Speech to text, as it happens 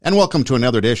And welcome to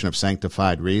another edition of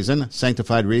Sanctified Reason.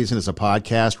 Sanctified Reason is a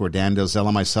podcast where Dan Dozell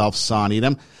and myself, Son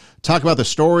Edom, talk about the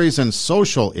stories and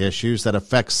social issues that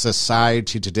affect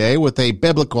society today with a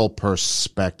biblical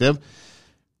perspective.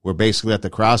 We're basically at the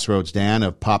crossroads, Dan,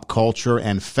 of pop culture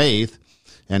and faith.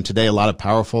 And today, a lot of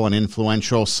powerful and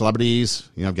influential celebrities.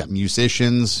 You've got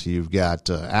musicians, you've got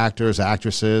actors,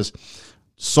 actresses,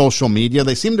 social media.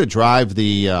 They seem to drive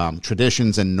the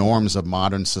traditions and norms of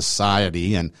modern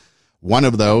society. And one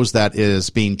of those that is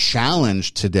being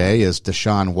challenged today is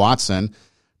Deshaun Watson.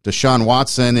 Deshaun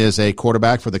Watson is a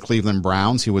quarterback for the Cleveland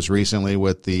Browns. He was recently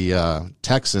with the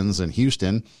Texans in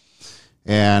Houston.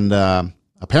 And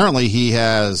apparently he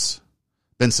has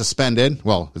been suspended.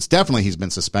 Well, it's definitely he's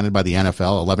been suspended by the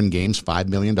NFL, 11 games, $5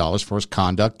 million for his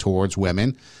conduct towards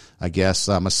women, I guess,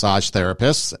 massage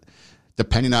therapists.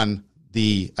 Depending on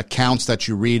the accounts that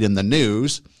you read in the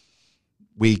news,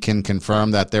 we can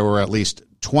confirm that there were at least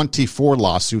 24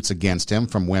 lawsuits against him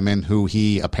from women who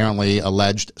he apparently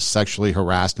alleged sexually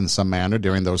harassed in some manner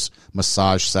during those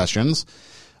massage sessions.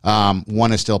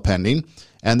 One is still pending.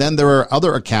 And then there are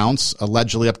other accounts,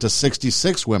 allegedly up to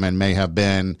 66 women may have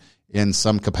been in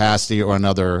some capacity or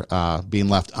another being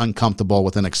left uncomfortable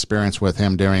with an experience with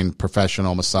him during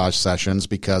professional massage sessions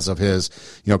because of his,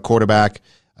 quarterback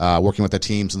working with the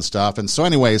teams and stuff. And so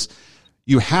anyways,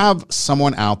 you have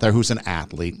someone out there who's an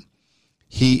athlete.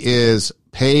 He is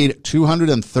paid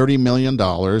 $230 million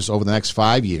over the next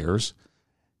 5 years.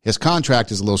 His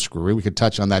contract is a little screwy. We could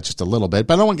touch on that just a little bit,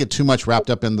 but I don't want to get too much wrapped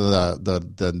up into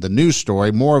the news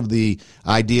story, more of the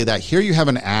idea that here you have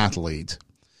an athlete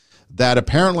that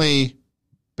apparently,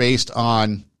 based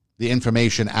on the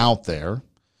information out there,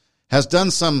 has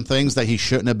done some things that he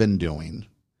shouldn't have been doing.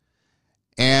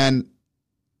 And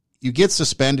you get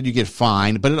suspended, you get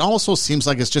fined, but it also seems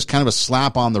like it's just kind of a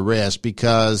slap on the wrist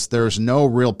because there's no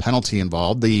real penalty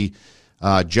involved. The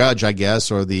judge, I guess,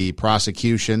 or the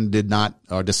prosecution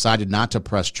decided not to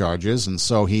press charges, and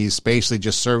so he's basically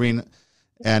just serving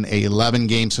an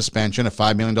 11-game suspension, a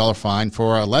 $5 million fine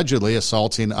for allegedly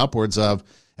assaulting upwards of,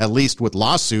 at least with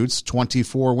lawsuits,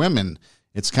 24 women.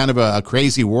 It's kind of a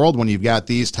crazy world when you've got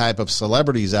these type of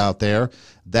celebrities out there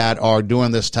that are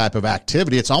doing this type of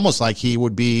activity. It's almost like he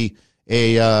would be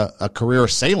a career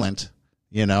assailant,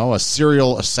 a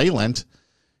serial assailant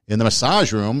in the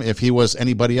massage room if he was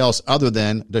anybody else other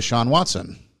than Deshaun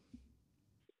Watson.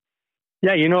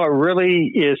 Yeah, it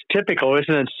really is typical,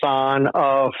 isn't it, Son,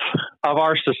 of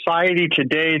our society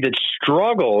today that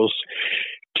struggles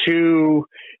to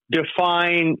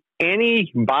define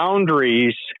any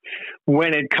boundaries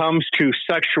when it comes to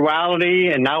sexuality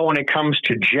and now when it comes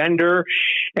to gender.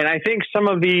 And I think some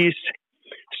of these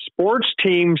sports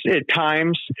teams at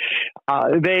times,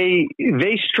 they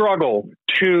struggle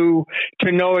to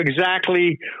know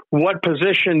exactly what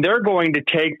position they're going to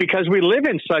take because we live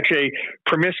in such a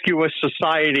promiscuous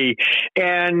society.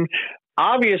 And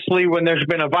obviously, when there's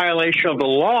been a violation of the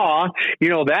law,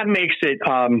 that makes it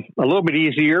a little bit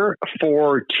easier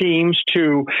for teams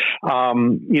to,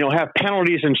 have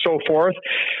penalties and so forth.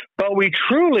 But we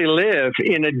truly live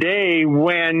in a day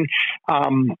when,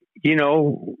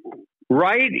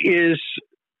 right is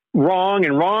wrong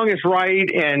and wrong is right,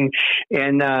 and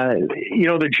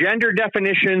the gender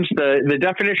definitions, the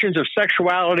definitions of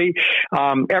sexuality,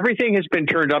 everything has been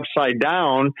turned upside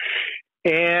down,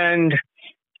 and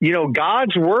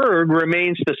God's word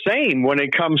remains the same when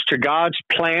it comes to God's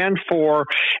plan for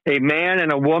a man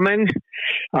and a woman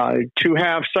to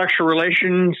have sexual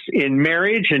relations in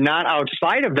marriage and not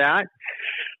outside of that.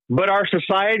 But our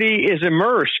society is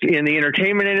immersed in the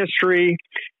entertainment industry,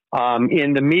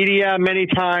 in the media many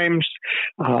times,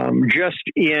 just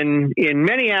in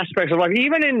many aspects of life,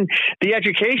 even in the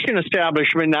education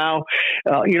establishment now,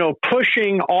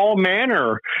 pushing all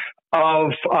manner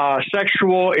of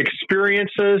sexual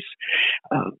experiences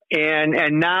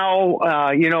and now,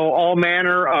 all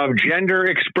manner of gender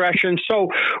expression. So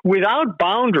without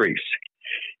boundaries,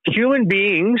 human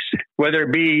beings, whether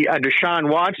it be a Deshaun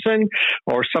Watson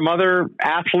or some other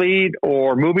athlete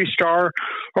or movie star,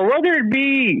 or whether it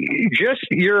be just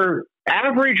your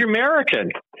average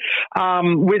American,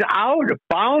 without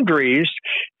boundaries,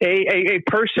 a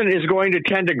person is going to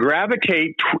tend to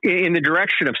gravitate in the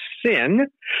direction of sin,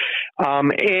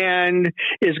 and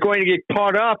is going to get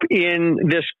caught up in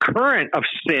this current of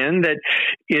sin that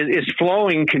is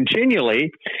flowing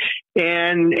continually.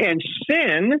 And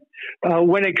sin,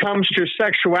 when it comes to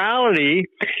sexuality,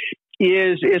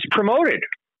 is promoted.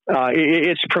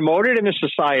 It's promoted in the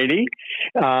society.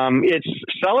 It's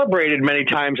celebrated many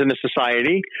times in the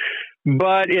society,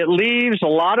 but it leaves a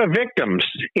lot of victims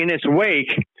in its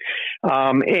wake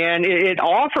And it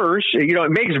offers,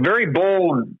 it makes very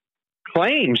bold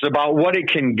claims about what it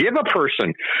can give a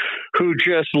person who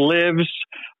just lives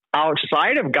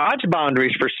outside of God's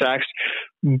boundaries for sex.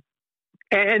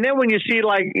 And then when you see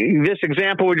like this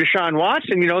example with Deshaun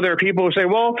Watson, there are people who say,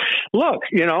 well, look,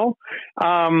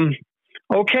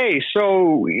 okay,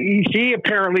 so he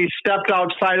apparently stepped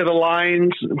outside of the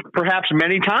lines perhaps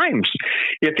many times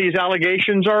if these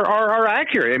allegations are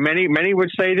accurate. And many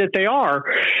would say that they are.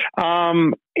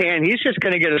 And he's just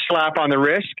going to get a slap on the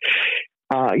wrist.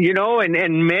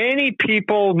 And many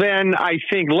people then, I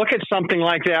think, look at something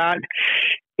like that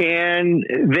and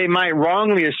they might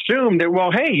wrongly assume that,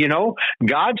 well, hey,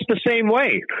 God's the same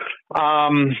way.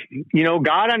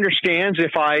 God understands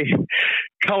if I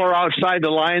color outside the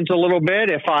lines a little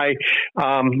bit, if I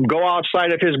go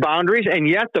outside of his boundaries, and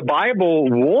yet the Bible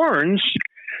warns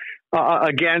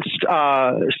against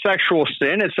sexual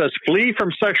sin. It says, flee from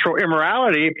sexual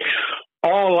immorality.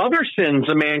 All other sins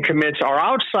a man commits are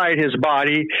outside his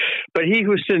body, but he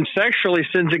who sins sexually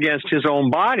sins against his own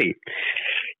body.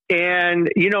 And,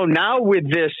 now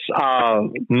with this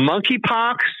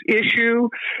monkeypox issue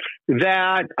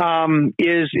that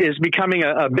is becoming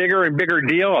a bigger and bigger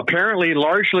deal, apparently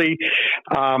largely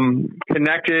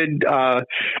connected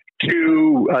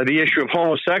to the issue of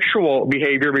homosexual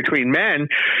behavior between men.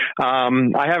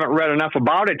 I haven't read enough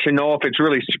about it to know if it's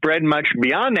really spread much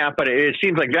beyond that, but it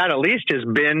seems like that at least has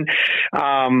been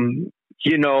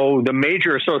the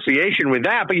major association with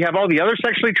that. But you have all the other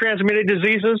sexually transmitted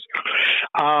diseases.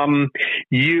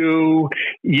 You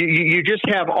just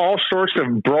have all sorts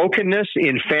of brokenness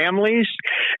in families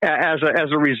as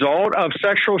a result of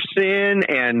sexual sin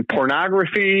and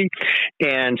pornography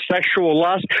and sexual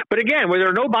lust. But again, where there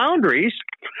are no boundaries,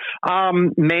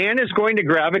 man is going to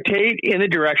gravitate in the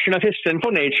direction of his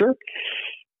sinful nature.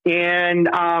 And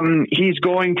he's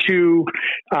going to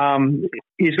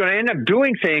end up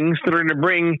doing things that are going to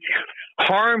bring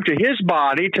harm to his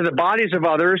body, to the bodies of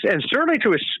others, and certainly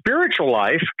to his spiritual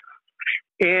life.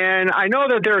 And I know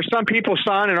that there are some people,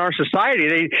 son, in our society,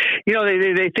 they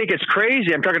think it's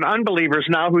crazy. I'm talking to unbelievers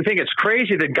now who think it's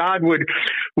crazy that God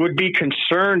would be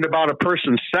concerned about a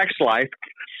person's sex life.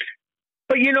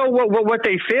 But what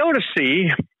they fail to see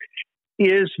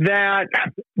is that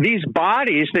these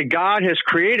bodies that God has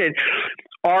created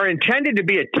are intended to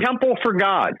be a temple for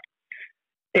God.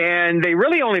 And they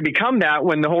really only become that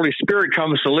when the Holy Spirit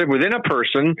comes to live within a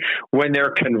person, when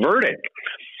they're converted.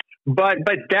 But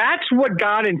that's what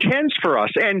God intends for us.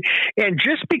 And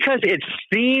just because it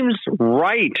seems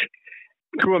right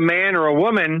to a man or a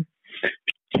woman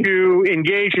to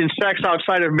engage in sex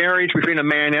outside of marriage between a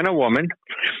man and a woman,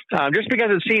 just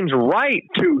because it seems right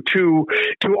to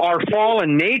our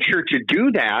fallen nature to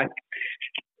do that,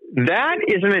 that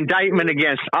is an indictment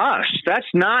against us.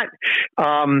 That's not,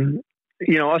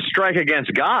 a strike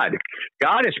against God.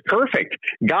 God is perfect.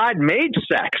 God made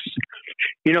sex.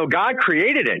 God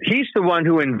created it. He's the one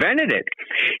who invented it.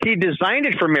 He designed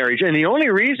it for marriage. And the only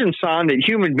reason, son, that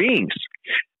human beings,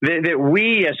 that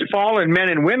we as fallen men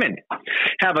and women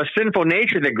have a sinful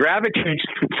nature that gravitates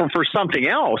for something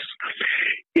else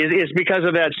is because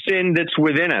of that sin that's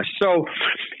within us. So,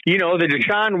 the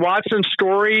Deshaun Watson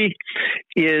story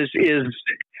is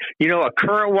a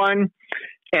current one.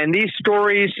 And these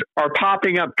stories are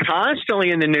popping up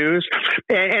constantly in the news.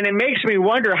 And it makes me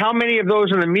wonder how many of those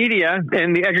in the media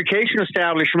and the education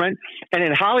establishment and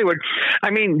in Hollywood,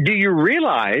 do you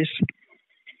realize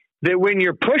that when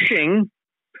you're pushing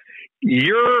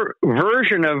your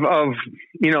version of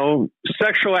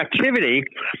sexual activity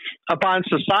upon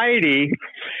society,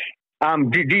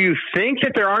 do you think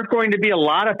that there aren't going to be a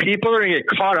lot of people that are going to get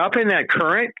caught up in that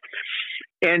current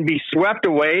and be swept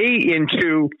away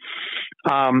into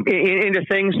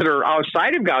things that are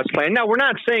outside of God's plan? Now, we're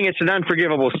not saying it's an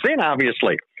unforgivable sin,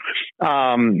 obviously.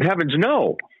 Heavens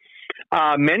no.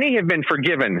 Many have been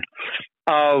forgiven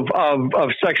of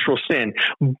sexual sin.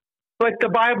 But the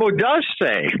Bible does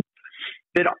say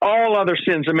that all other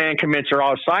sins a man commits are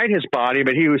outside his body,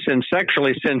 but he who sins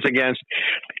sexually sins against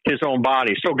his own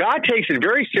body. So God takes it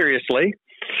very seriously.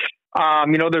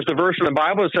 There's the verse in the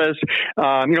Bible that says,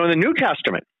 in the New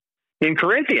Testament, in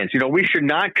Corinthians, we should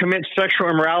not commit sexual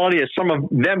immorality as some of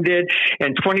them did,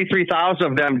 and 23,000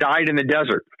 of them died in the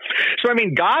desert. So,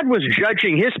 God was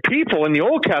judging his people in the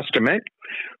Old Testament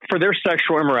for their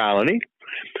sexual immorality.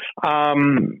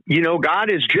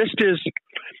 God is just as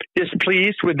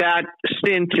displeased with that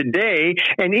sin today.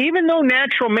 And even though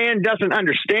natural man doesn't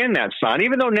understand that, son,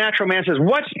 even though natural man says,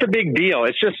 what's the big deal?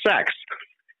 It's just sex.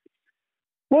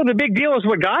 Well, the big deal is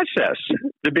what God says.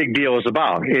 the big deal is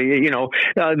about.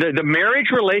 The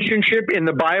marriage relationship in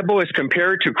the Bible is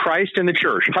compared to Christ and the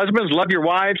church. Husbands, love your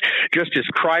wives just as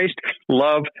Christ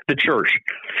loved the church.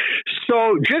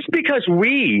 So just because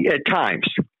we at times,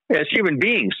 as human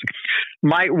beings,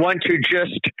 might want to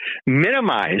just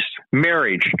minimize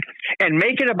marriage and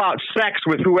make it about sex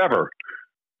with whoever,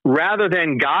 rather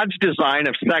than God's design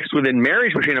of sex within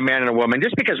marriage between a man and a woman,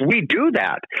 just because we do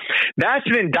that, that's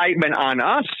an indictment on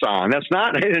us, son. That's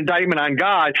not an indictment on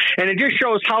God. And it just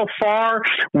shows how far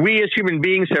we as human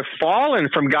beings have fallen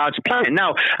from God's plan.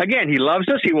 Now, again, He loves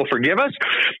us. He will forgive us.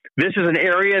 This is an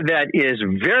area that is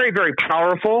very, very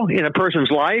powerful in a person's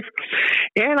life.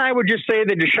 And I would just say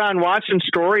the Deshaun Watson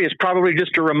story is probably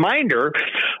just a reminder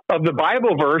of the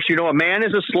Bible verse, a man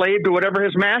is a slave to whatever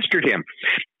has mastered him.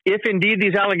 If indeed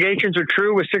these allegations are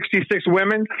true with 66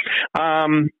 women,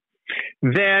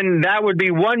 then that would be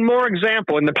one more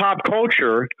example in the pop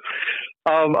culture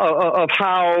of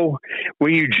how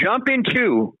when you jump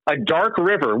into a dark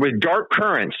river with dark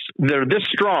currents that are this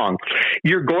strong,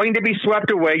 you're going to be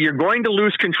swept away. You're going to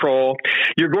lose control.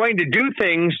 You're going to do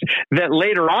things that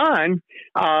later on,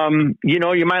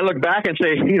 you might look back and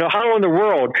say, how in the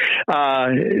world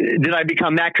did I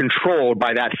become that controlled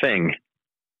by that thing?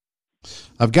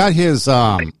 I've got his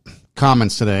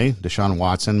comments today, Deshaun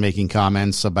Watson, making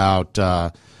comments about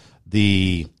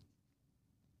the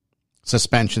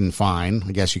suspension fine,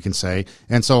 I guess you can say.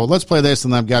 And so let's play this,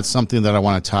 and I've got something that I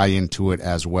want to tie into it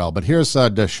as well. But here's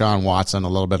Deshaun Watson a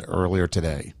little bit earlier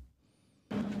today.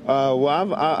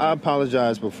 I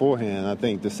apologized beforehand. I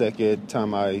think the second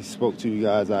time I spoke to you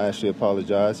guys, I actually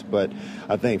apologized. But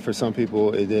I think for some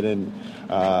people, it didn't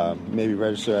maybe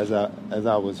register as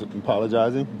I was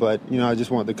apologizing. But, I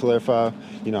just wanted to clarify,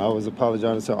 I was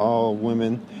apologizing to all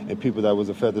women and people that was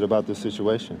affected about this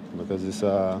situation because it's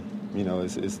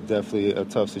definitely a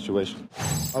tough situation.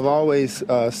 I've always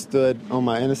stood on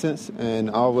my innocence and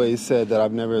always said that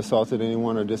I've never assaulted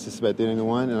anyone or disrespected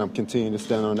anyone, and I'm continuing to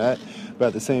stand on that. But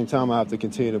at the same time, I have to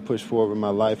continue to push forward with my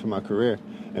life and my career.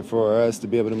 And for us to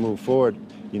be able to move forward,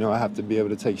 I have to be able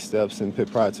to take steps and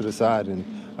put pride to the side. And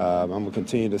I'm going to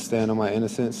continue to stand on my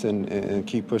innocence and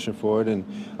keep pushing forward. And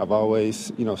I've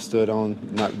always, stood on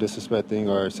not disrespecting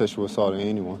or sexual assaulting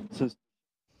anyone.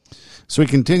 So he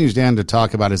continues, Dan, to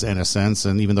talk about his innocence,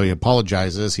 and even though he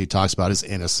apologizes, he talks about his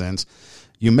innocence.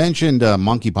 You mentioned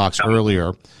monkeypox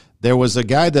earlier. There was a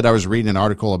guy that I was reading an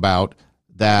article about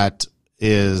that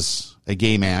is a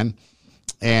gay man,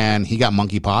 and he got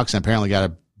monkeypox and apparently got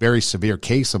a very severe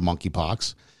case of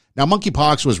monkeypox. Now,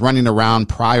 monkeypox was running around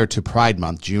prior to Pride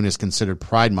Month. June is considered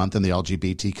Pride Month in the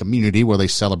LGBT community where they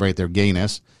celebrate their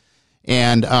gayness.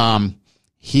 And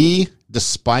he,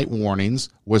 despite warnings,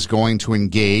 was going to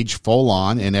engage full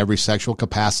on in every sexual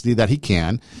capacity that he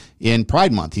can in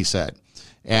Pride Month, he said.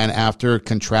 And after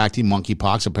contracting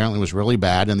monkeypox, apparently it was really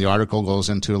bad, and the article goes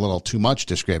into a little too much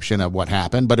description of what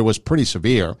happened, but it was pretty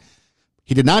severe.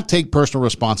 He did not take personal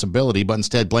responsibility, but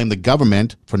instead blamed the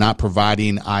government for not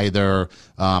providing either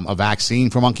a vaccine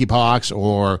for monkeypox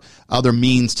or other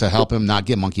means to help him not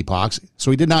get monkeypox.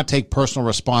 So he did not take personal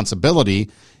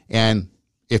responsibility, and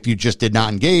if you just did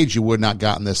not engage, you would not have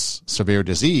gotten this severe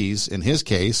disease in his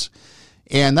case.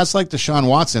 And that's like Deshaun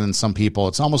Watson and some people.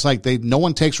 It's almost like no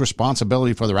one takes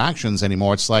responsibility for their actions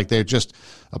anymore. It's like they just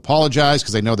apologize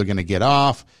because they know they're going to get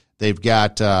off. They've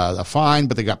got a fine,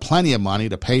 but they've got plenty of money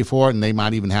to pay for it, and they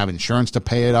might even have insurance to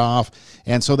pay it off.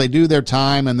 And so they do their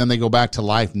time, and then they go back to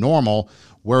life normal,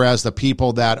 whereas the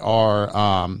people that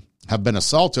are have been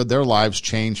assaulted, their lives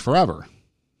change forever.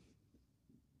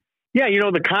 Yeah,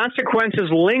 the consequences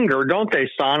linger, don't they,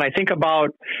 son? I think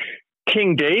about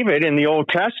King David in the Old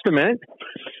Testament,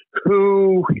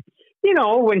 who,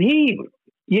 when he,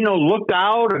 looked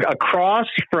out across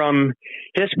from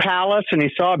his palace and he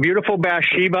saw beautiful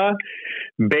Bathsheba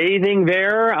bathing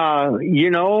there,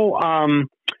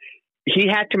 he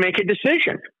had to make a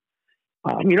decision.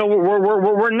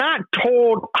 We're not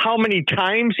told how many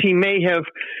times he may have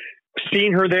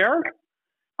seen her there,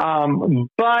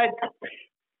 but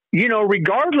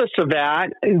regardless of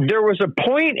that, there was a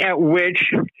point at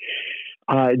which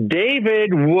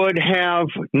David would have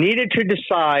needed to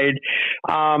decide,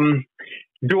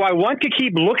 do I want to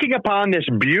keep looking upon this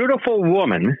beautiful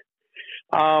woman?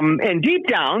 And deep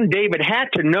down, David had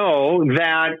to know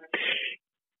that,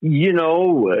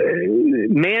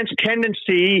 man's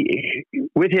tendency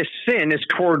with his sin is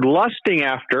toward lusting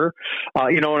after,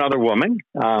 another woman.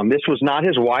 This was not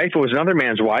his wife. It was another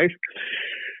man's wife.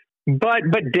 But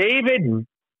David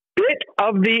bit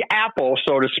of the apple,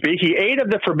 so to speak. He ate of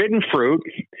the forbidden fruit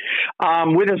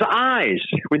with his eyes.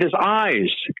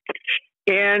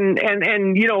 And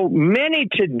many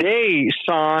today,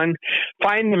 Son,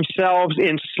 find themselves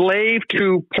enslaved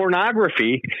to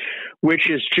pornography, which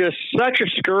is just such a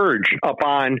scourge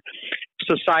upon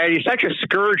society, such a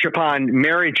scourge upon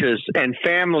marriages and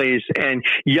families and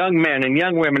young men and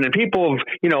young women and people of,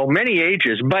 many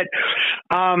ages. But,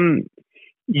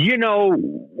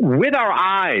 with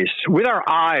our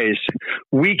eyes,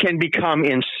 we can become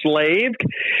enslaved.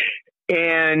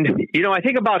 And, I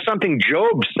think about something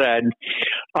Job said.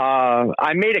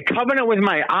 I made a covenant with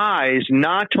my eyes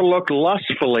not to look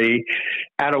lustfully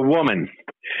at a woman.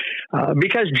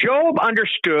 Because Job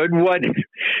understood what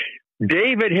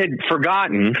David had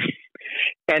forgotten.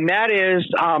 And that is,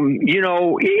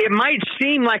 it might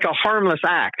seem like a harmless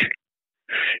act.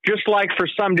 Just like for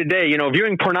some today,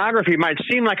 viewing pornography might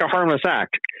seem like a harmless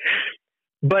act.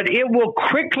 But it will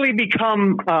quickly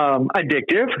become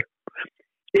addictive.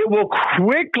 It will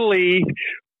quickly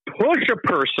push a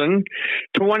person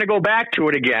to want to go back to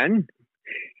it again,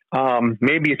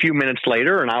 maybe a few minutes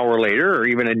later, an hour later, or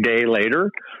even a day later.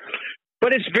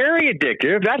 But it's very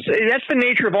addictive. That's the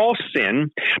nature of all sin.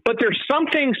 But there's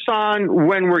something, Son,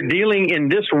 when we're dealing in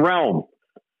this realm,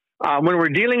 when we're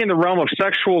dealing in the realm of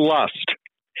sexual lust.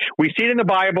 We see it in the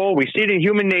Bible. We see it in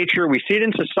human nature. We see it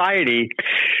in society.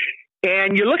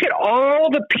 And you look at all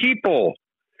the people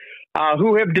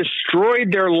who have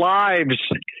destroyed their lives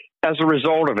as a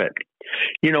result of it.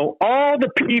 All the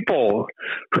people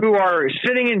who are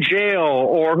sitting in jail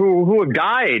or who have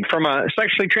died from a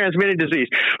sexually transmitted disease,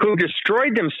 who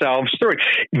destroyed themselves through it.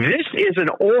 This is an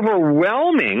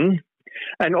overwhelming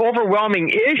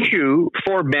issue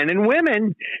for men and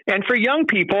women and for young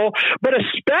people, but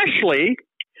especially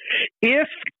if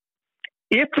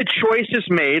the choice is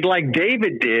made, like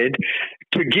David did,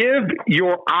 to give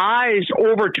your eyes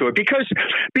over to it, because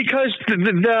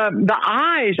the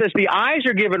eyes, as the eyes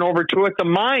are given over to it, the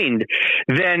mind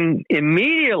then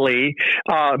immediately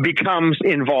becomes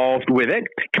involved with it.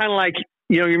 Kind of like,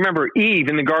 you remember Eve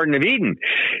in the Garden of Eden,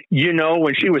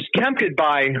 when she was tempted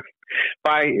by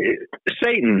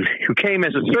Satan, who came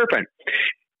as a serpent,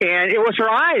 and it was her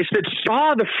eyes that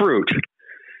saw the fruit,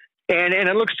 and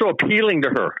it looked so appealing to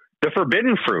her. The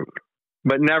forbidden fruit,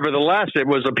 but nevertheless, it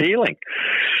was appealing.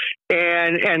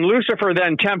 And Lucifer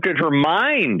then tempted her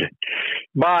mind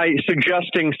by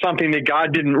suggesting something that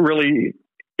God didn't really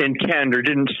intend or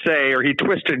didn't say, or he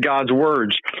twisted God's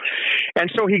words. And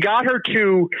so he got her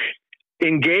to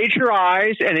engage her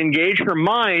eyes and engage her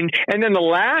mind. And then the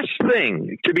last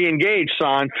thing to be engaged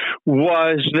on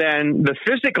was then the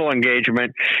physical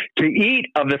engagement to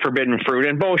eat of the forbidden fruit.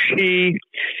 And both she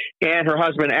and her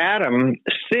husband Adam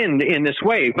sinned in this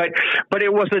way. But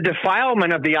it was the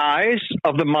defilement of the eyes,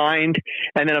 of the mind,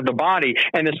 and then of the body.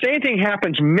 And the same thing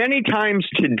happens many times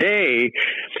today,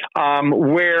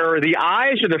 where the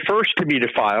eyes are the first to be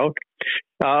defiled.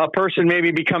 A person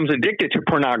maybe becomes addicted to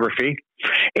pornography.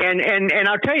 And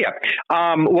I'll tell you,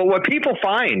 what people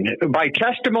find by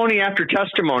testimony after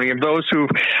testimony of those who've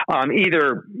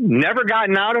either never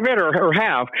gotten out of it or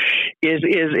have is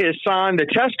on the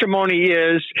testimony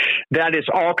is that it's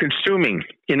all consuming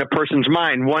in a person's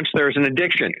mind once there's an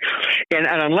addiction. And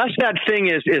unless that thing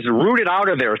is rooted out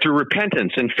of there through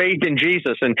repentance and faith in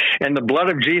Jesus and the blood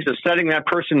of Jesus setting that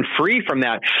person free from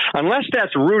that, unless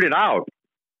that's rooted out,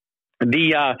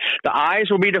 the eyes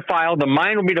will be defiled, the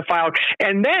mind will be defiled,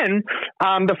 and then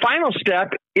the final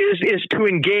step is to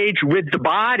engage with the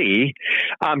body.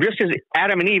 Just as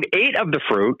Adam and Eve ate of the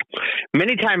fruit,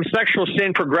 many times sexual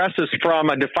sin progresses from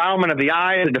a defilement of the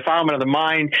eyes, a defilement of the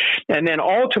mind, and then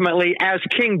ultimately, as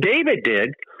King David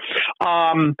did,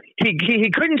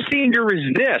 he couldn't seem to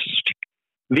resist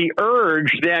the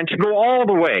urge then to go all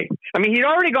the way. I mean, he'd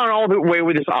already gone all the way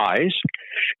with his eyes.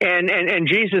 And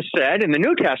Jesus said in the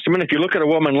New Testament, if you look at a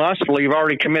woman lustfully, you've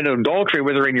already committed adultery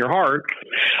with her in your heart.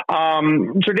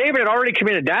 So David had already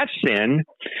committed that sin.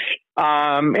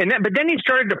 But then he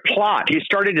started to plot. He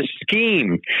started to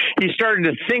scheme. He started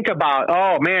to think about,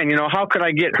 oh man, how could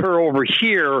I get her over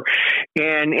here?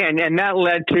 And that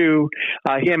led to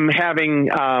him having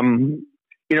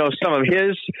some of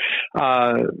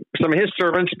his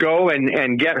servants go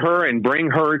and get her and bring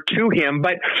her to him.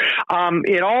 But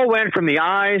it all went from the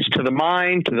eyes to the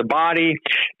mind to the body.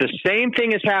 The same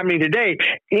thing is happening today.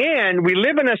 And we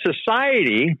live in a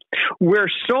society where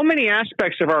so many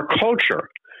aspects of our culture,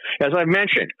 as I've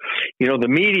mentioned, the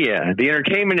media, the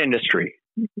entertainment industry,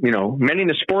 many in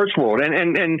the sports world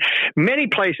and many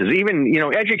places, even,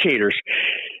 educators,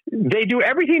 they do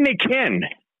everything they can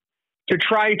to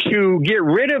try to get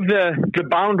rid of the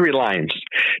boundary lines,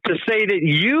 to say that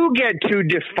you get to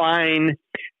define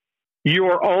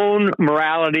your own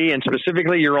morality and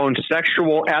specifically your own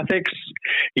sexual ethics.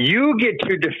 You get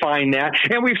to define that.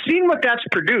 And we've seen what that's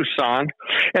produced, Son.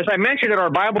 As I mentioned at our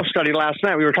Bible study last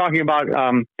night, we were talking about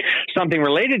something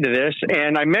related to this.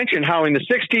 And I mentioned how in the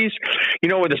 60s,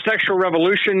 with the sexual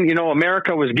revolution,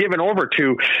 America was given over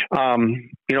to,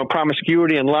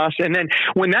 promiscuity and lust. And then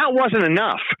when that wasn't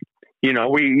enough,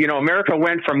 America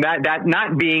went from that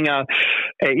not being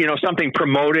something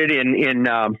promoted in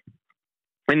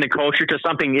the culture to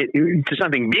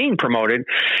something being promoted,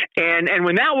 and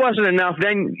when that wasn't enough,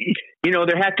 then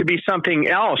there had to be something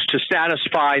else to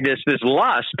satisfy this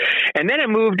lust, and then it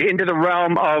moved into the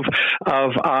realm of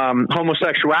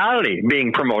homosexuality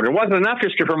being promoted. It wasn't enough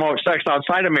just to promote sex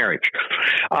outside of marriage,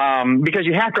 because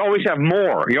you have to always have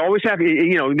more. You always have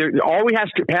there always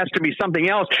has to be something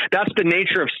else. That's the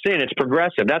nature of sin. It's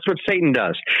progressive. That's what Satan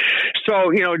does.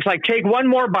 So it's like take one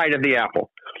more bite of the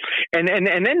apple. And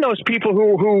then those people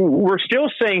who were still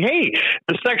saying, hey,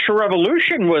 the sexual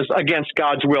revolution was against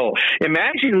God's will.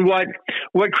 Imagine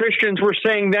what Christians were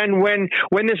saying then when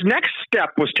this next step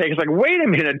was taken. It's like, wait a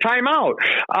minute, time out.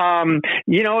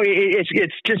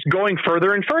 It's just going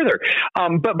further and further.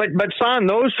 But son,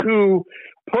 those who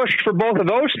pushed for both of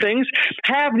those things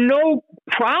have no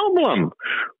problem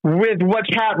with what's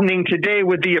happening today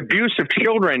with the abuse of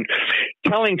children,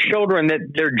 telling children that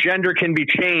their gender can be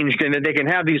changed and that they can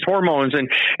have these hormones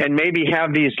and maybe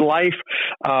have these life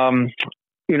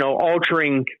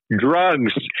altering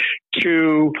drugs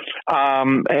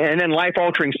and then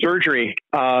life-altering surgery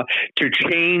to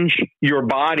change your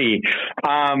body.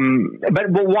 But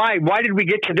why? Why did we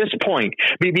get to this point?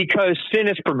 Because sin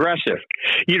is progressive.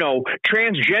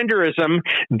 Transgenderism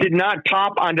did not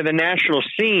pop onto the national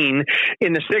scene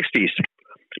in the 60s.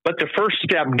 But the first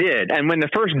step did. And when the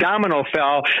first domino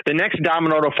fell, the next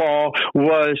domino to fall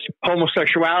was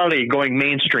homosexuality going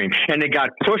mainstream. And it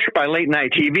got pushed by late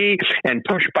night TV and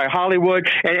pushed by Hollywood.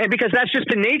 And because that's just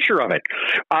the nature of it.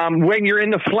 When you're in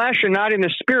the flesh and not in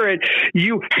the spirit,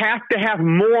 you have to have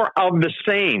more of the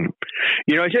same.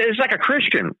 It's like a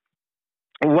Christian.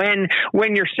 When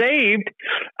you're saved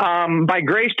by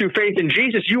grace through faith in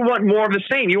Jesus, you want more of the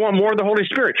same. You want more of the Holy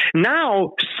Spirit.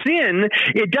 Now, sin,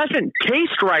 it doesn't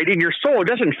taste right in your soul. It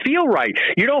doesn't feel right.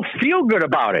 You don't feel good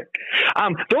about it.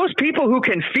 Those people who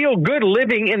can feel good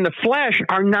living in the flesh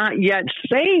are not yet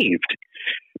saved.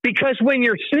 Because when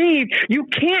you're saved, you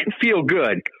can't feel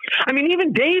good.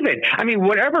 Even David,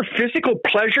 whatever physical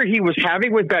pleasure he was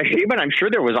having with Bathsheba, and I'm sure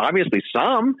there was obviously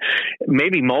some,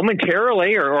 maybe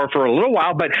momentarily or for a little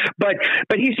while, but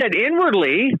he said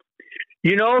inwardly,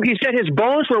 he said his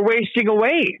bones were wasting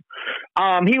away.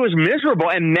 He was miserable,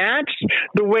 and that's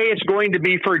the way it's going to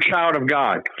be for a child of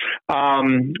God.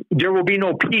 There will be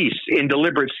no peace in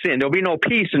deliberate sin. There'll be no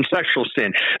peace in sexual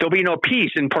sin. There'll be no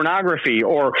peace in pornography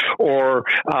or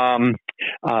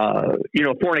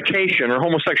fornication or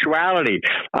homosexuality.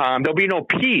 There'll be no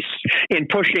peace in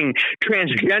pushing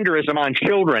transgenderism on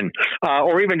children,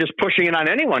 or even just pushing it on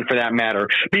anyone for that matter,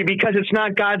 because it's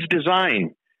not God's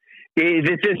design.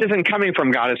 This isn't coming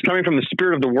from God. It's coming from the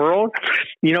spirit of the world.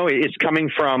 It's coming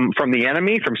from the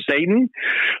enemy, from Satan,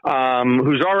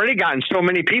 who's already gotten so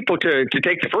many people to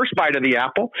take the first bite of the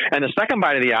apple and the second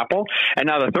bite of the apple and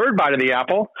now the third bite of the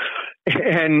apple.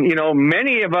 And,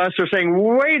 many of us are saying,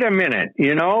 wait a minute,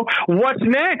 what's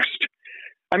next?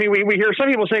 We hear some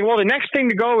people saying, well, the next thing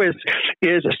to go is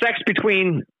sex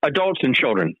between adults and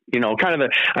children. There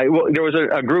was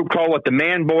a group called the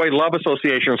Man Boy Love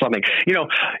Association or something.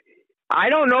 I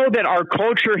don't know that our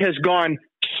culture has gone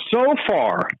so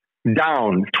far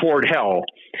down toward hell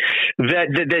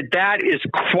that is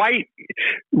quite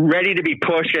ready to be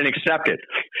pushed and accepted.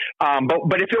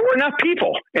 But if there were enough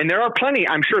people, and there are plenty,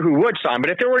 I'm sure, who would, son,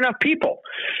 but if there were enough people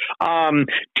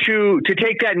to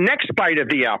take that next bite of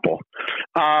the apple,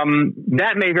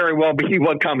 that may very well be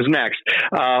what comes next.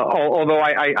 Although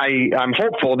I'm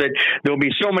hopeful that there'll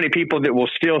be so many people that will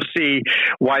still see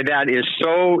why that is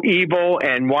so evil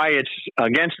and why it's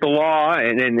against the law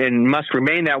and must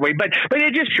remain that way. But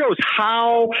it just shows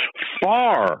how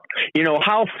far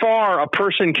a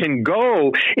person can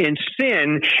go in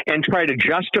sin and try to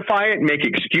justify it, make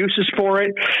excuses for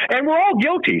it. And we're all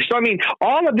guilty. So,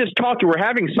 all of this talk that we're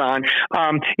having, son,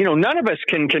 none of us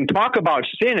can talk about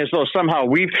sin as though somehow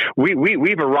we've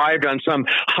arrived on some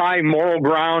high moral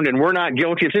ground and we're not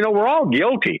guilty. So, we're all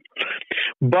guilty.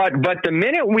 But the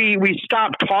minute we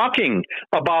stop talking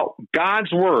about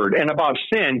God's word and about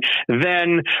sin,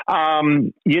 then,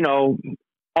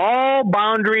 All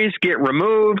boundaries get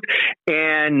removed,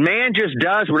 and man just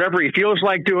does whatever he feels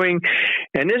like doing.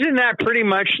 And isn't that pretty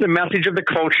much the message of the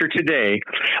culture today?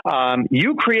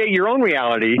 You create your own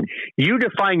reality. You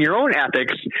define your own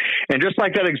ethics. And just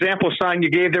like that example, son, you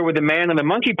gave there with the man and the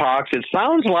monkeypox, it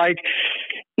sounds like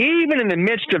even in the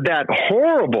midst of that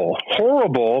horrible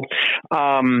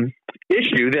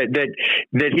issue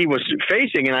that he was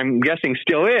facing, and I'm guessing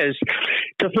still is,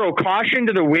 to throw caution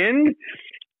to the wind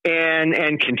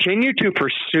and continue to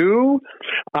pursue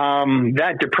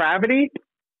that depravity.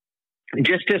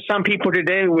 Just as some people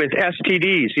today with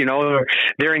STDs,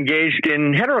 they're engaged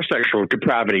in heterosexual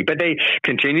depravity, but they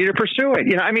continue to pursue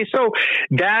it. So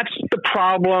that's the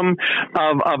problem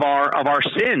of our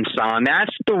sin, son. That's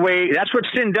what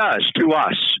sin does to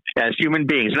us as human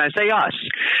beings. And I say us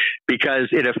because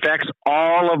it affects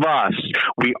all of us.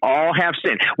 We all have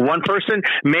sin. One person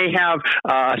may have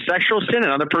a sexual sin.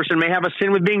 Another person may have a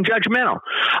sin with being judgmental.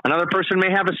 Another person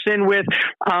may have a sin with,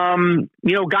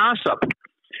 gossip.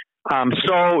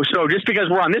 So just because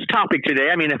we're on this topic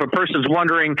today, if a person's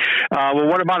wondering, well,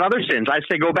 what about other sins? I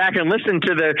say go back and listen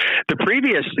to the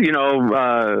previous,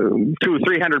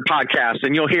 200-300 podcasts,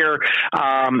 and you'll hear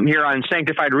here on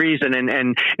Sanctified Reason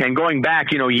and going back,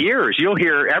 years, you'll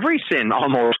hear every sin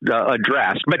almost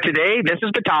addressed. But today, this is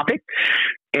the topic.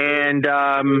 And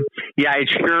it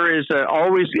sure is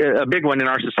always a big one in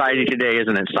our society today,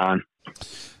 isn't it, Son?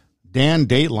 Dan,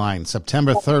 Dateline,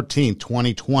 September 13th,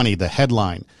 2020, the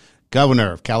headline: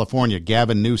 Governor of California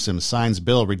Gavin Newsom signs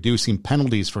bill reducing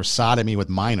penalties for sodomy with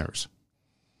minors.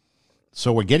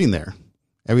 So we're getting there.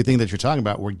 Everything that you're talking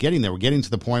about, we're getting there. We're getting to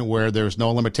the point where there's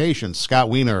no limitations. Scott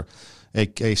Wiener,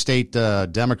 a state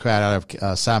Democrat out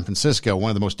of San Francisco, one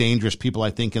of the most dangerous people,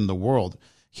 I think, in the world,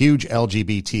 huge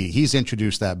LGBT. He's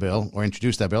introduced that bill.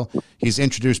 He's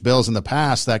introduced bills in the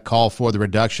past that call for the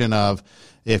reduction of,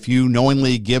 if you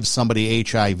knowingly give somebody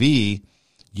HIV,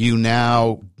 you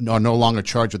now are no longer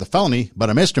charged with a felony, but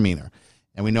a misdemeanor.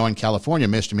 And we know in California,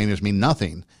 misdemeanors mean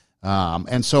nothing.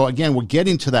 And so, again, we're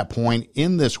getting to that point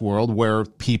in this world where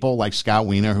people like Scott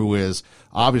Wiener, who is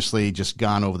obviously just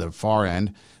gone over the far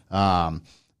end,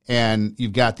 and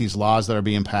you've got these laws that are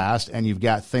being passed, and you've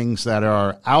got things that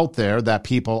are out there that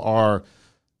people are,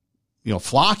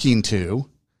 flocking to.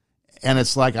 And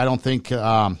it's like, I don't think,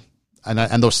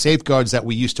 and those safeguards that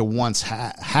we used to once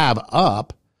have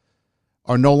up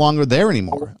are no longer there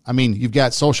anymore. You've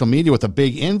got social media with a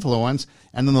big influence,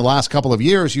 and in the last couple of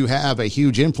years, you have a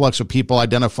huge influx of people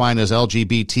identifying as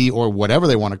LGBT or whatever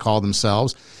they want to call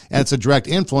themselves, and it's a direct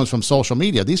influence from social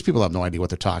media. These people have no idea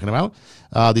what they're talking about.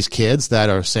 These kids that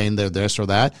are saying they're this or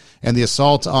that, and the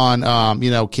assault on,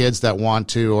 kids that want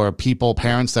to, or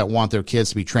parents that want their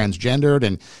kids to be transgendered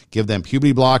and give them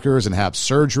puberty blockers and have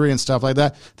surgery and stuff like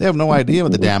that. They have no idea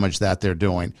what the damage that they're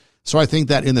doing. So I think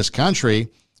that in this country,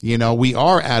 we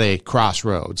are at a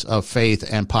crossroads of faith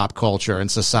and pop culture and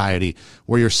society,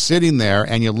 where you're sitting there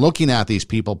and you're looking at these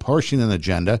people pushing an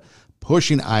agenda,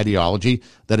 pushing ideology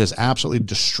that is absolutely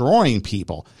destroying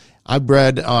people. I've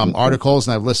read articles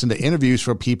and I've listened to interviews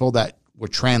for people that were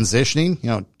transitioning,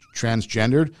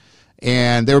 transgendered,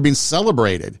 and they were being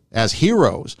celebrated as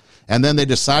heroes. And then they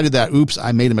decided that, oops,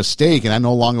 I made a mistake and I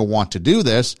no longer want to do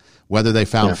this, whether they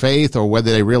found faith or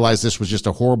whether they realized this was just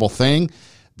a horrible thing.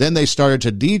 Then they started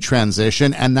to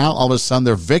detransition, and now all of a sudden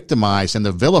they're victimized and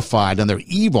they're vilified and they're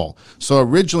evil. So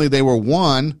originally they were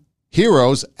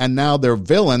heroes, and now they're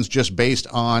villains just based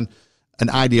on an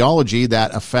ideology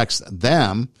that affects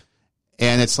them.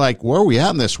 And it's like, where are we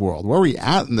at in this world? Where are we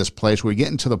at in this place? We're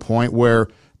getting to the point where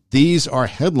these are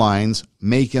headlines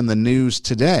making the news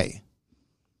today.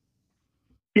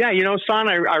 Yeah, son,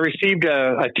 I received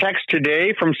a text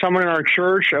today from someone in our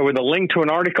church with a link to an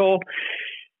article.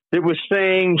 It was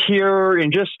saying here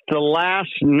in just the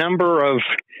last number of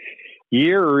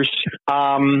years,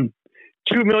 2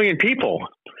 million people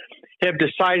have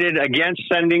decided against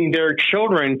sending their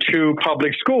children to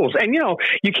public schools. And,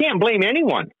 you can't blame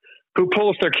anyone who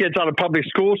pulls their kids out of public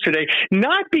schools today,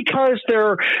 not because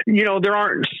there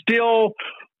aren't still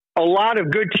a lot of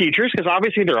good teachers, because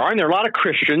obviously there are, and there are a lot of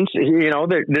Christians,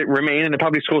 that remain in the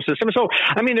public school system. So,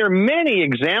 there are many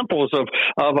examples of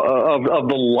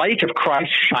the light of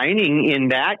Christ shining in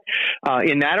that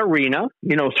arena,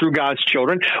 through God's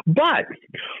children. But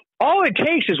all it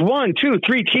takes is 1, 2,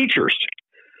 3 teachers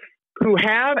who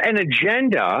have an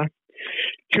agenda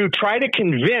to try to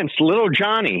convince little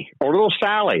Johnny or little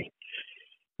Sally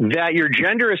that your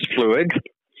gender is fluid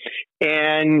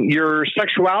and your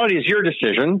sexuality is your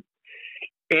decision,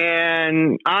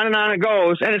 and on it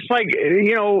goes. And it's like,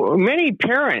 many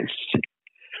parents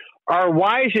are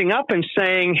wising up and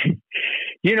saying,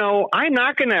 I'm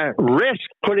not going to risk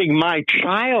putting my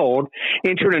child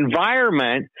into an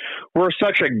environment where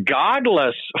such a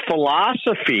godless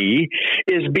philosophy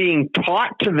is being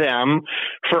taught to them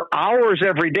for hours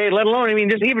every day, let alone,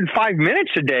 just even 5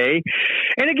 minutes a day.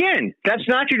 And again, that's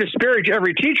not to disparage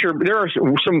every teacher. There are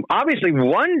some obviously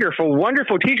wonderful,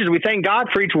 wonderful teachers. We thank God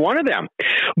for each one of them.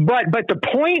 But the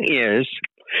point is,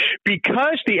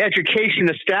 because the education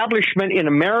establishment in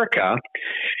America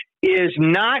is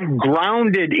not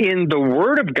grounded in the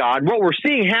Word of God, what we're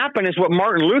seeing happen is what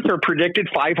Martin Luther predicted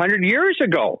 500 years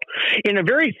ago in a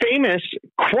very famous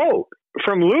quote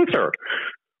from Luther,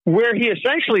 where he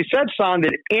essentially said, son,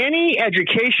 that any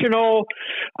educational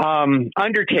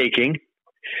undertaking,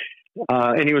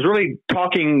 and he was really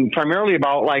talking primarily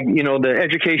about the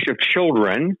education of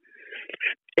children,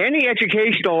 any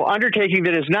educational undertaking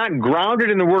that is not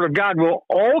grounded in the Word of God will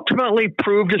ultimately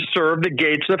prove to serve the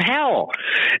gates of hell.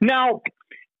 Now,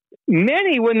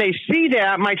 many, when they see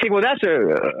that, might think, well, that's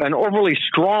an overly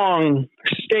strong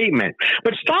statement.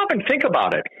 But stop and think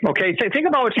about it, okay? Think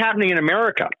about what's happening in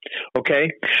America,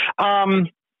 okay?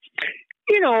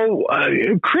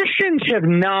 Christians have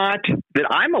not, that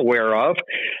I'm aware of,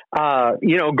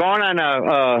 gone on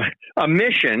a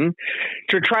mission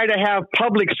to try to have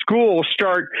public schools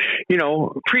start,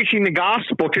 preaching the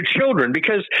gospel to children,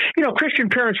 because, Christian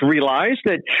parents realize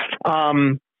that,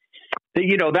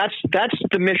 that's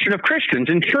the mission of Christians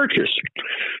in churches.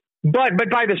 But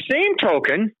by the same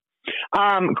token,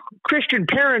 Christian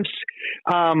parents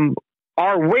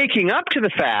are waking up to the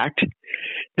fact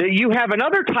that you have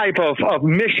another type of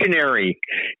missionary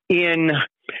in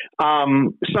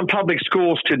some public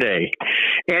schools today.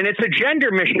 And it's a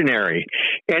gender missionary,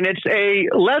 and it's a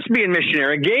lesbian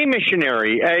missionary, a gay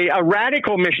missionary, a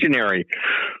radical missionary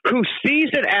who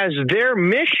sees it as their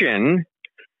mission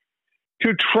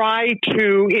to try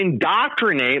to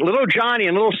indoctrinate little Johnny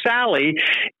and little Sally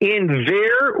in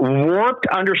their warped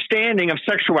understanding of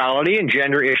sexuality and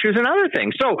gender issues and other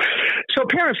things. So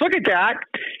parents, look at that.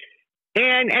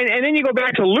 And then you go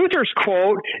back to Luther's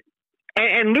quote,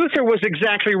 and Luther was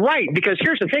exactly right, because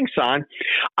here's the thing, son.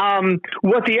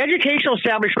 What the educational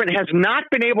establishment has not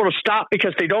been able to stop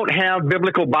because they don't have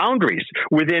biblical boundaries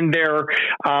within their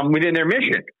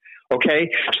mission. Okay,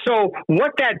 so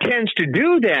what that tends to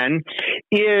do then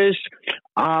is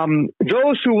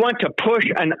those who want to push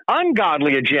an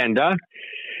ungodly agenda,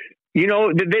 they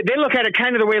look at it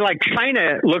kind of the way like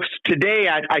China looks today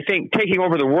at, I think, taking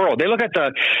over the world. They look at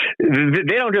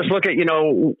they don't just look at,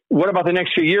 what about the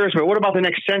next few years, but what about the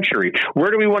next century? Where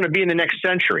do we want to be in the next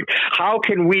century? How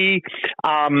can we,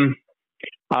 that's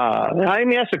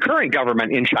the current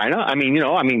government in China.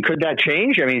 Could that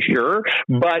change? Sure.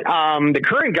 But the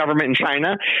current government in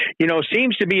China,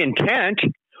 seems to be intent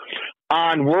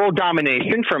on world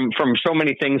domination from so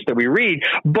many things that we read,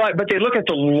 but they look at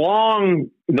the long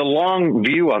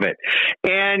view of it.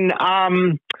 And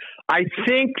I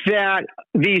think that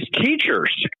these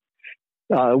teachers,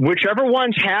 whichever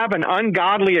ones have an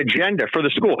ungodly agenda for the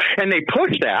school, and they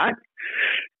push that,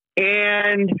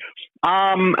 and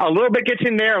a little bit gets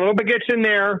in there, a little bit gets in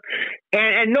there.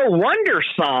 And no wonder,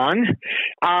 son,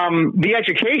 the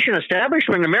education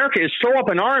establishment in America is so up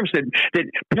in arms that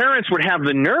parents would have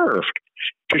the nerve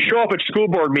to show up at school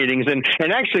board meetings and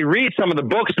actually read some of the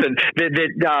books that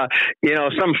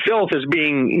some filth is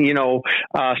being,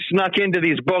 snuck into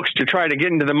these books to try to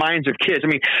get into the minds of kids.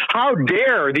 How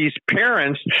dare these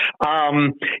parents,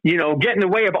 get in the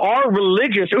way of our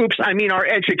our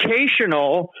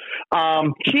educational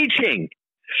teaching?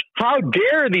 How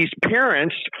dare these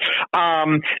parents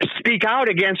speak out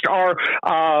against our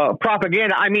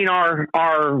propaganda?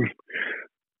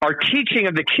 Our teaching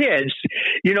of the kids,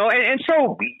 and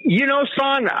so,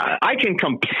 son, I can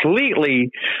completely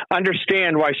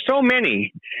understand why so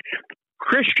many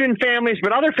Christian families,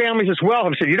 but other families as well,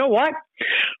 have said, you know what?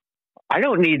 I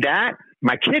don't need that.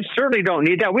 My kids certainly don't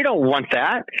need that. We don't want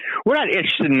that. We're not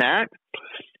interested in that.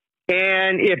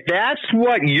 And if that's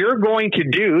what you're going to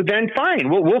do, then fine.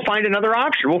 We'll find another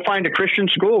option. We'll find a Christian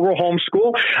school. We'll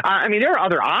homeschool. There are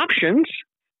other options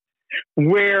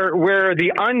where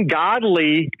the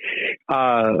ungodly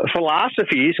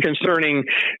philosophies concerning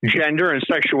gender and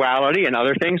sexuality and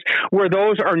other things, where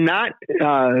those are not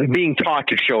being taught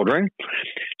to children.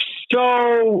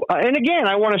 So, and again,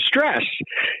 I want to stress,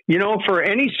 for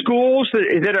any schools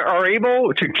that are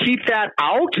able to keep that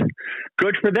out,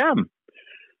 good for them.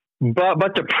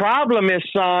 But the problem is,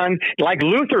 son, like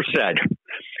Luther said,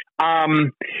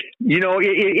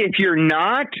 if you're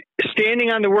not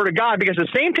standing on the Word of God, because the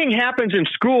same thing happens in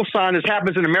school, son, as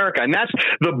happens in America, and that's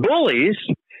the bullies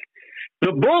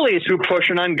who push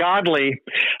an ungodly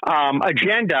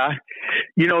agenda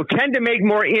tend to make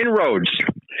more inroads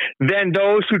than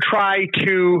those who try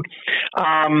to,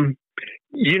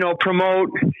 promote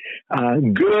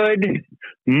good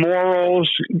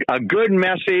morals, a good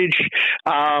message.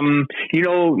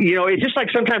 It's just like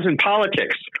sometimes in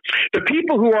politics, the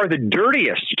people who are the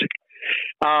dirtiest,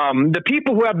 the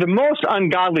people who have the most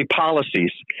ungodly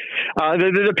policies,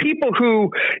 the people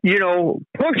who,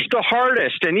 push the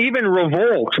hardest and even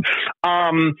revolt,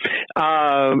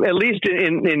 at least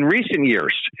in recent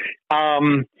years.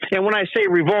 And when I say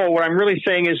revolt, what I'm really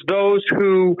saying is those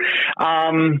who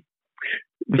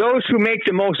make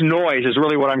the most noise is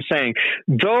really what I'm saying.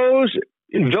 Those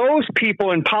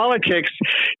people in politics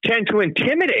tend to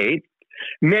intimidate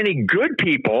many good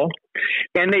people,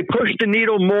 and they push the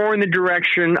needle more in the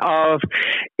direction of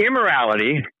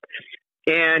immorality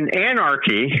and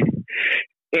anarchy.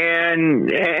 And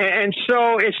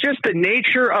so it's just the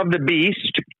nature of the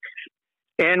beast.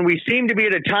 And we seem to be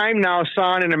at a time now,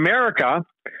 Son, in America,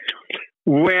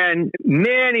 when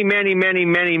many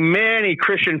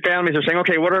Christian families are saying,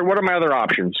 okay, what are my other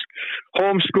options?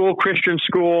 Homeschool, Christian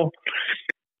school,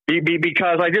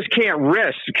 because I just can't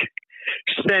risk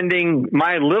sending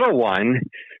my little one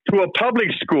to a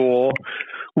public school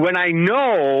when I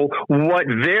know what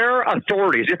their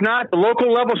authorities, if not the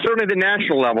local level, certainly the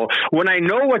national level, when I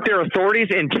know what their authorities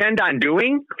intend on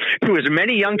doing to as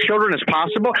many young children as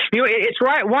possible. It's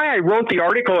right why I wrote the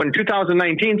article in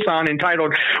 2019, Son,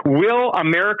 entitled, "Will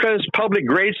America's Public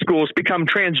Grade Schools Become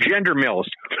Transgender Mills?"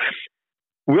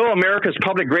 Will America's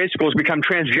public grade schools become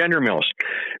transgender mills?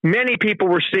 Many people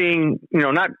were seeing,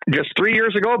 not just 3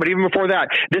 years ago, but even before that,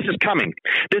 this is coming.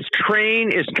 This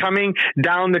train is coming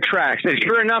down the tracks. And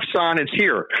sure enough, Son, it's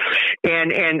here.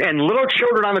 And little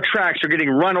children on the tracks are getting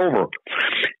run over.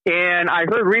 And I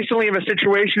heard recently of a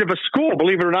situation of a school,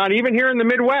 believe it or not, even here in the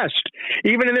Midwest,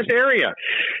 even in this area.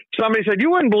 Somebody said, you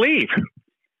wouldn't believe.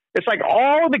 It's like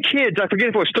all the kids, I forget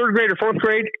if it was third grade or fourth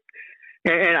grade,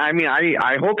 and I mean,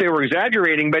 I hope they were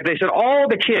exaggerating, but they said all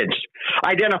the kids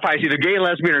identify as either gay,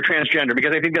 lesbian, or transgender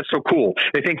because they think that's so cool.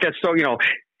 They think that's so,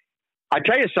 I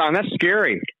tell you, Son, that's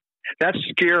scary. That's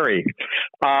scary.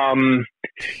 And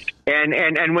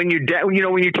when when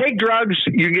you take drugs,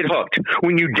 you can get hooked.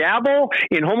 When you dabble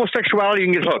in homosexuality,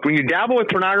 you can get hooked. When you dabble with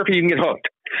pornography, you can get hooked.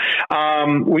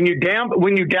 When you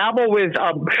dabble with,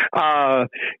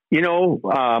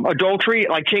 adultery,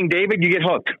 like King David, you get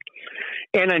hooked.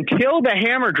 And until the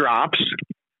hammer drops,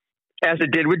 as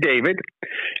it did with David,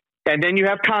 and then you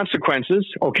have consequences.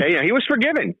 Okay, he was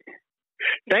forgiven.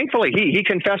 Thankfully, he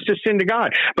confessed his sin to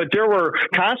God. But there were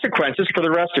consequences for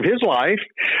the rest of his life.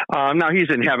 Now, he's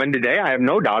in heaven today. I have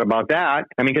no doubt about that.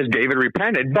 Because David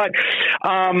repented. But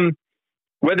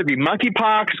whether it be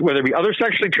monkeypox, whether it be other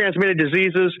sexually transmitted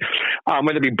diseases,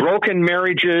 whether it be broken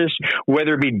marriages,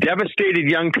 whether it be devastated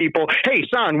young people. Hey,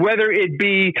 Son, whether it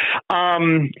be,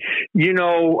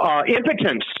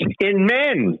 impotence in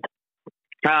men,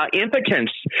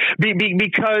 impotence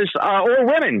because, or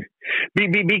women,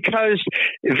 because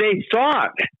they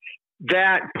thought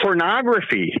that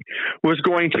pornography was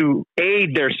going to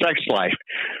aid their sex life,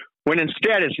 when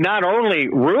instead it's not only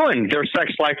ruined their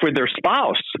sex life with their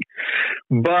spouse,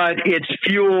 but it's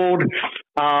fueled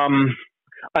an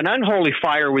unholy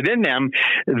fire within them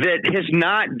that has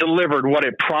not delivered what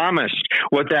it promised,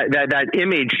 what that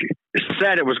image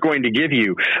said it was going to give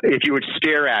you if you would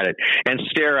stare at it and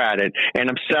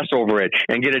obsess over it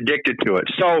and get addicted to it.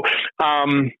 So,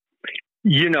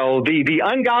 the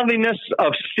ungodliness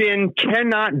of sin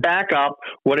cannot back up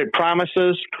what it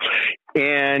promises.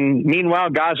 And meanwhile,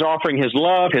 God's offering his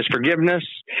love, his forgiveness.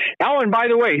 Oh, and by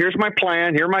the way, here's my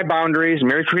plan. Here are my boundaries.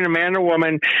 Marriage between a man and a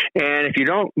woman. And if you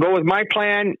don't go with my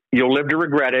plan, you'll live to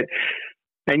regret it.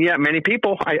 And yet many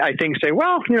people, I think, say,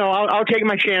 well, I'll take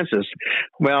my chances.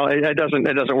 Well, it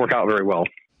doesn't work out very well.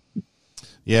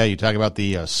 Yeah, you talk about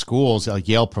the schools. A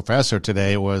Yale professor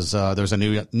today there's a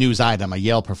new news item. A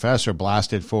Yale professor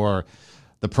blasted for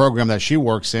the program that she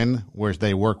works in, where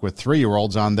they work with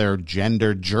 3-year-olds on their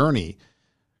gender journey.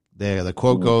 The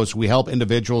quote goes, "We help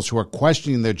individuals who are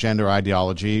questioning their gender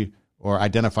ideology or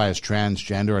identify as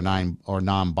transgender or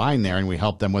non-binary, and we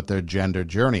help them with their gender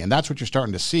journey." And that's what you're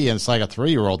starting to see. And it's like a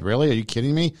 3-year-old, really? Are you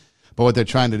kidding me? But what they're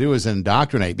trying to do is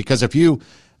indoctrinate. Because if you...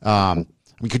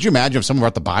 could you imagine if someone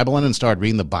brought the Bible in and started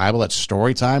reading the Bible at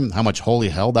story time, how much holy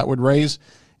hell that would raise?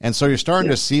 And so you're starting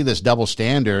to see this double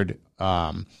standard,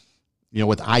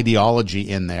 with ideology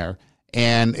in there,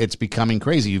 and it's becoming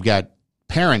crazy. You've got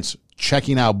parents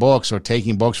checking out books or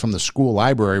taking books from the school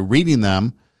library, reading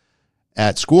them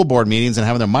at school board meetings and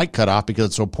having their mic cut off because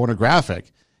it's so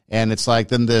pornographic. And it's like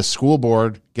then the school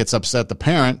board gets upset, the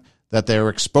parent, that they're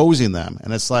exposing them.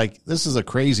 And it's like, this is a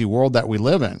crazy world that we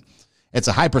live in. It's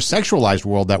a hypersexualized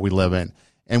world that we live in.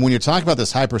 And when you're talking about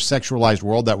this hypersexualized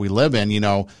world that we live in,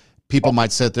 people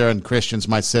might sit there and Christians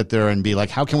might sit there and be like,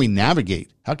 how can we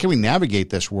navigate? How can we navigate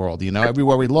this world?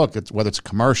 Everywhere we look, whether it's a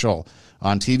commercial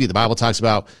on TV, the Bible talks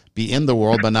about be in the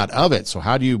world, but not of it. So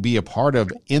how do you be a part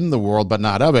of in the world, but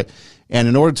not of it? And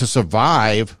in order to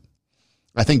survive,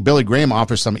 I think Billy Graham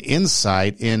offers some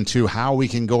insight into how we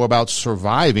can go about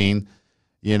surviving,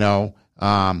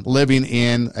 living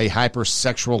in a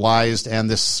hypersexualized and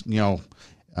this,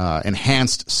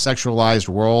 enhanced sexualized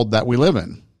world that we live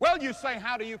in. Well, you say,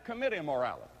 how do you commit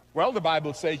immorality? Well, the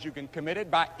Bible says you can commit it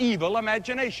by evil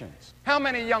imaginations. How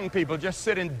many young people just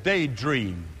sit and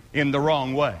daydream in the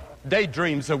wrong way?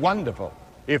 Daydreams are wonderful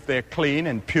if they're clean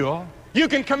and pure. You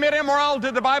can commit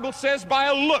immorality, the Bible says, by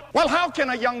a look. Well, how can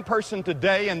a young person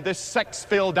today in this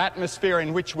sex-filled atmosphere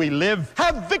in which we live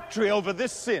have victory over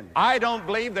this sin? I don't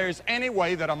believe there's any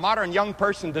way that a modern young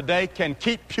person today can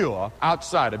keep pure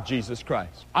outside of Jesus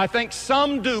Christ. I think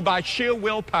some do by sheer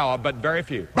willpower, but very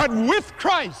few. But with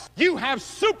Christ, you have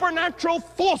supernatural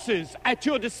forces at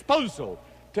your disposal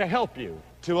to help you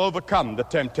to overcome the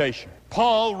temptation.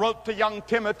 Paul wrote to young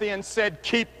Timothy and said,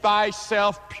 keep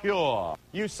thyself pure.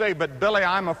 You say, but Billy,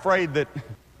 I'm afraid that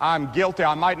I'm guilty.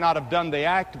 I might not have done the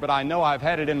act, but I know I've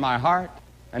had it in my heart,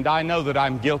 and I know that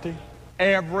I'm guilty.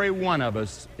 Every one of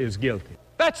us is guilty.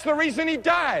 That's the reason he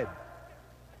died,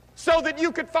 so that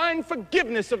you could find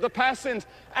forgiveness of the past sins,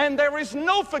 and there is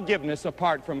no forgiveness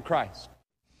apart from Christ.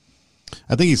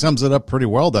 I think he sums it up pretty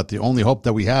well, that the only hope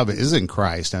that we have is in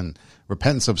Christ, and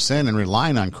repentance of sin and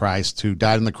relying on Christ, who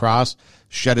died on the cross,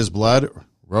 shed his blood,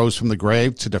 rose from the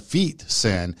grave to defeat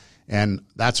sin. And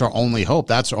that's our only hope.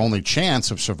 That's our only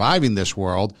chance of surviving this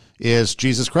world is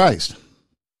Jesus Christ.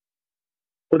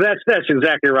 Well, that's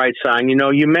exactly right, Son.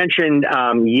 You mentioned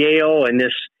Yale and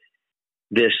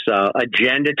this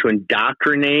agenda to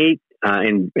indoctrinate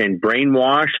and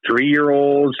brainwash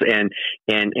 3-year-olds and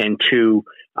to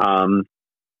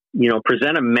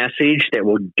present a message that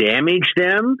will damage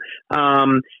them.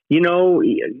 When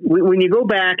you go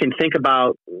back and think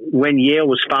about when Yale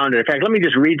was founded, in fact, let me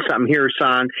just read something here,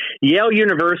 Son. Yale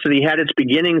University had its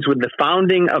beginnings with the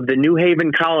founding of the New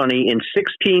Haven colony in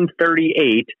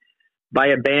 1638 by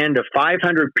a band of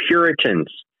 500 Puritans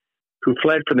who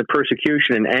fled from the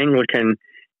persecution in Anglican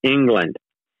England.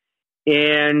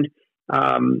 And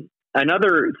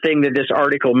another thing that this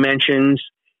article mentions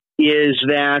is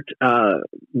that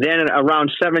then around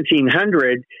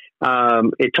 1700,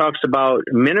 it talks about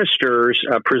ministers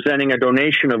presenting a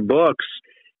donation of books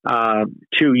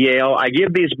to Yale. I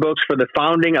give these books for the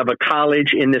founding of a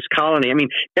college in this colony. I mean,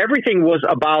 everything was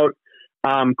about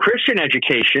Christian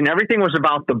education. Everything was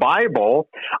about the Bible.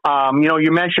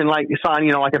 You mentioned, like, Son,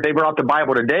 like if they brought the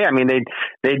Bible today, I mean,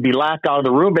 they'd be laughed out of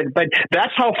the room. But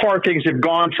that's how far things have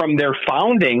gone from their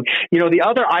founding. The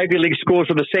other Ivy League schools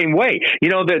are the same way.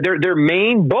 Their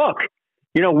main book,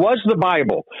 was the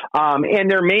Bible. And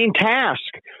their main task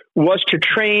was to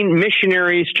train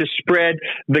missionaries to spread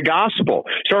the gospel.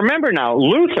 So remember now,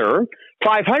 Luther,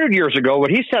 500 years ago, what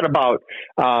he said about,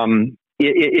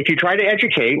 if you try to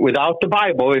educate without the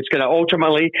Bible, it's going to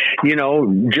ultimately,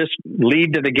 just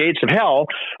lead to the gates of hell.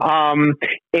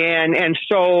 And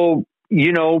so,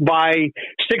 by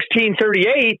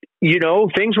 1638,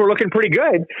 things were looking pretty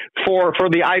good for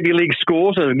the Ivy League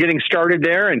schools and getting started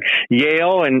there, and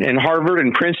Yale and Harvard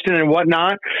and Princeton and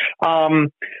whatnot.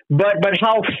 But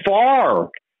how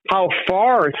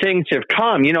far things have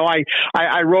come.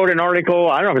 I wrote an article,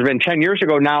 I don't know if it's been 10 years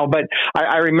ago now, but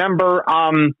I remember,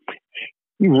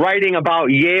 writing about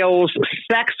Yale's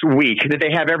Sex Week that they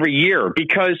have every year,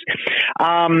 because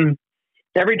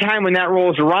every time when that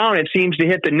rolls around, it seems to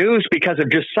hit the news because of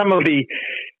just some of the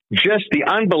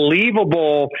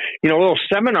unbelievable, little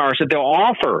seminars that they'll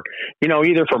offer,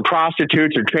 either from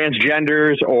prostitutes or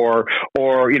transgenders or,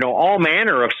 all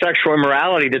manner of sexual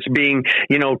immorality that's being,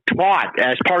 taught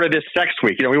as part of this sex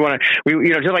week. Just like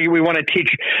we want to teach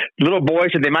little boys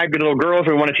that they might be little girls,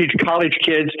 we want to teach college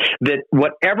kids that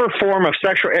whatever form of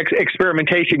sexual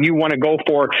experimentation you want to go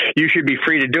for, you should be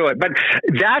free to do it. But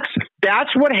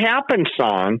that's what happens,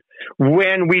 Son,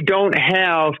 when we don't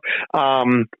have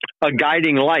a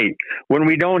guiding light, when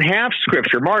we don't have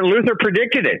Scripture. Martin Luther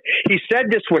predicted it. He said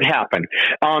this would happen.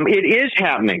 It is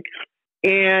happening.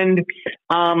 And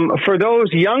for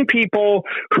those young people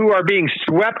who are being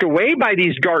swept away by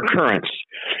these dark currents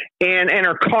and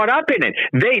are caught up in it,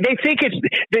 they think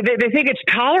it's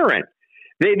tolerant.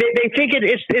 They think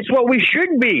it's what we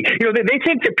should be. They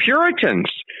think the Puritans,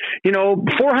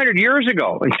 400 years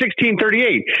ago in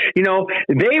 1638,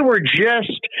 they were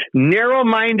just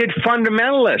narrow-minded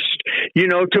fundamentalists,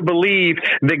 to believe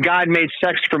that God made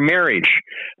sex for marriage.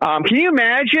 Can you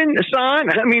imagine, Son?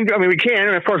 I mean, we can,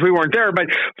 and of course we weren't there, but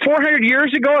 400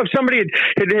 years ago, if somebody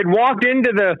had walked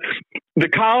into the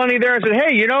colony there and said,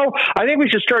 hey, I think we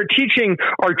should start teaching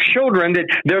our children that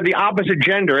they're the opposite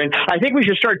gender. And I think we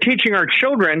should start teaching our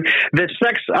children that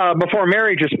sex before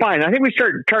marriage is fine. I think we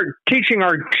start teaching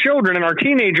our children and our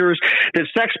teenagers that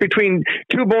sex between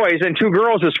two boys and two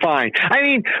girls is fine. I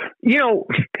mean,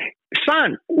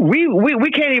 Son,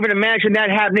 we can't even imagine that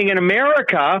happening in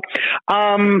America,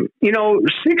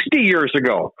 60 years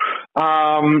ago,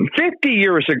 50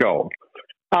 years ago.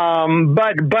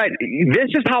 But this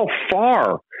is how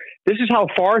far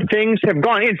things have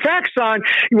gone. In fact, Son,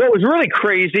 what was really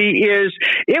crazy is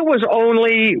it was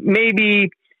only maybe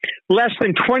less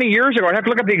than 20 years ago. I'd have to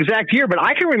look up the exact year, but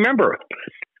I can remember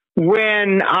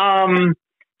when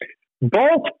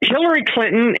both Hillary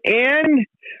Clinton and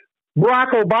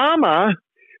Barack Obama,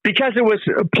 because it was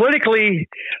politically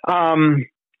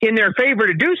in their favor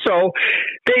to do so,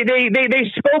 they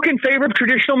spoke in favor of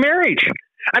traditional marriage.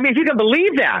 I mean, if you can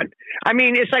believe that, I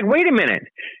mean, it's like, wait a minute.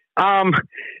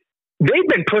 They've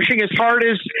been pushing as hard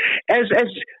as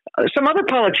some other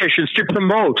politicians to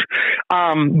promote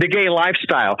the gay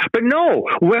lifestyle. But no,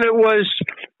 when it was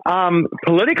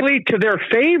politically to their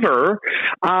favor,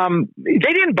 they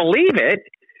didn't believe it,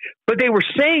 but they were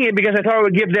saying it because I thought it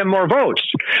would give them more votes.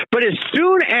 But as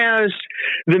soon as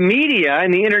the media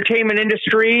and the entertainment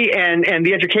industry and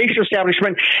the education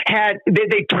establishment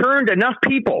they turned enough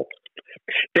people.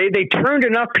 They turned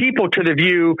enough people to the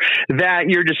view that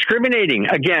you're discriminating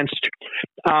against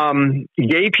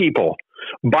gay people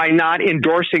by not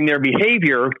endorsing their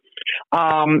behavior.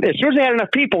 As soon as they had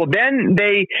enough people, then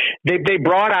they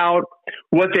brought out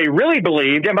what they really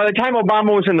believed. And by the time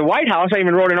Obama was in the White House, I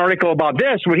even wrote an article about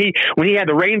this when he had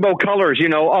the rainbow colors,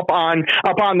 up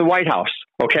on the White House.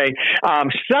 Okay,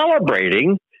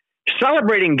 celebrating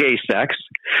gay sex.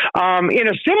 In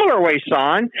a similar way,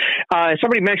 Son,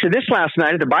 somebody mentioned this last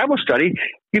night at the Bible study,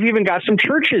 you've even got some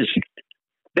churches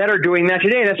that are doing that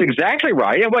today. That's exactly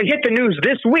right. And what hit the news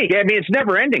this week, I mean, it's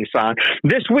never ending, Son.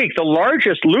 This week, the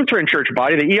largest Lutheran church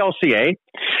body, the ELCA,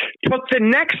 took the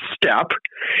next step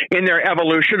in their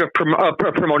evolution of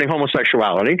promoting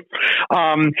homosexuality.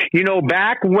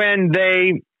 Back when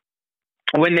they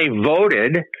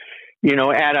voted,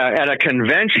 at a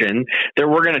convention that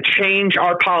we're going to change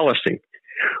our policy.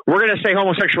 We're going to say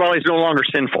homosexuality is no longer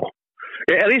sinful,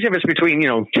 at least if it's between,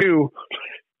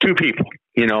 two people,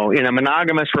 in a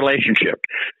monogamous relationship.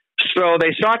 So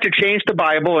they sought to change the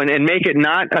Bible and make it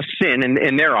not a sin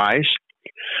in their eyes.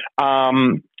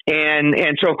 And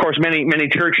so, of course, many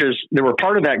churches that were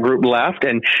part of that group left,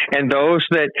 and those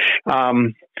that,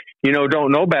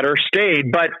 don't know better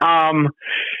stayed. But,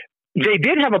 they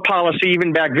did have a policy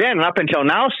even back then, and up until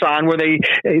now, Son, where they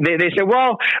said,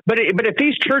 well, but if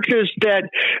these churches that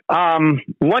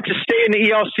want to stay in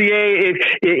the ELCA,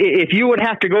 if you would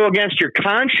have to go against your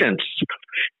conscience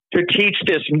to teach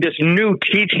this new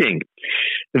teaching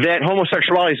that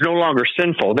homosexuality is no longer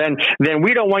sinful, then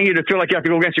we don't want you to feel like you have to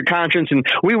go against your conscience, and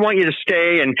we want you to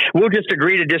stay, and we'll just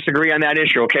agree to disagree on that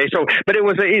issue, okay? So, but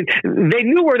they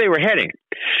knew where they were heading.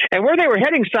 And where they were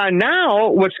heading, Son, now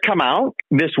what's come out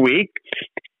this week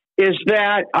is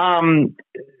that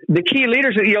the key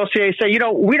leaders of the ELCA say, we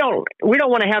don't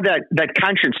want to have that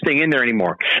conscience thing in there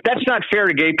anymore. That's not fair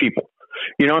to gay people.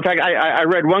 In fact, I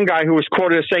read one guy who was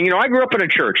quoted as saying, I grew up in a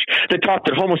church that taught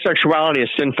that homosexuality is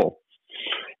sinful.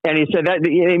 And he said that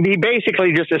he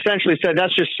basically just essentially said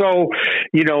that's just so,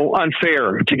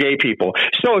 unfair to gay people.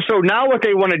 So now what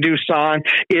they want to do, Son,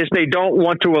 is they don't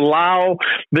want to allow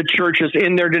the churches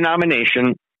in their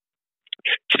denomination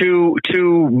to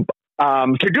do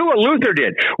what Luther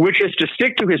did, which is to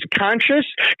stick to his conscience,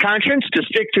 to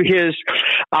stick to his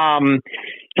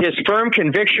firm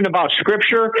conviction about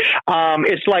Scripture.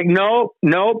 It's like, nope.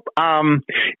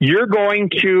 You're going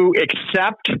to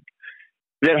accept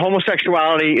that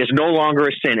homosexuality is no longer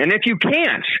a sin. And if you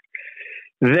can't,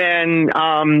 then,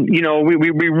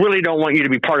 we really don't want you to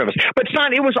be part of us. But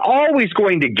Son, it was always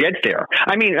going to get there.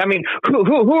 I mean,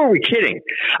 who are we kidding?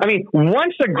 I mean,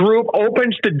 once a group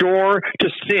opens the door to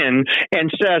sin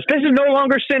and says, this is no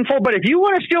longer sinful, but if you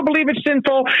want to still believe it's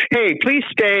sinful, hey, please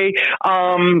stay.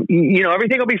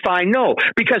 Everything will be fine. No,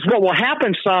 because what will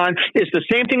happen, Son, is the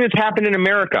same thing that's happened in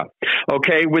America,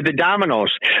 okay, with the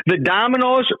dominoes. The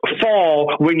dominoes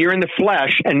fall when you're in the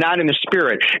flesh and not in the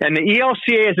spirit. And the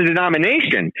ELCA as a denomination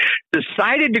denomination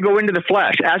decided to go into the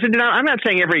flesh, I'm not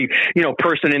saying every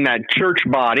person in that church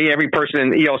body, every person in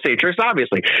the ELCA church.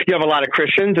 Obviously, you have a lot of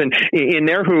Christians in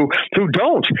there who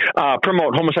don't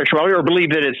promote homosexuality or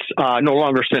believe that it's no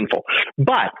longer sinful.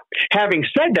 But having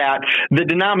said that, the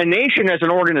denomination as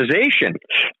an organization,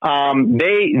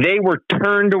 they were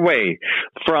turned away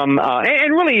from,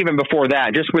 and really even before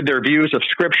that, just with their views of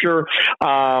Scripture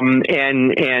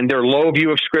and their low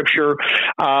view of Scripture.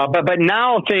 But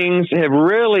now things have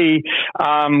really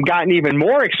gotten even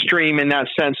more extreme in that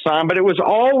sense, Son. But it was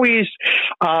always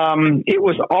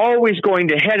going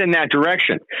to head in that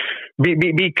direction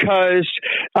because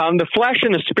the flesh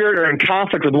and the spirit are in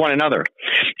conflict with one another.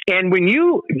 And when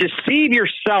you deceive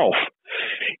yourself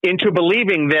into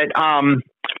believing that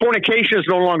fornication is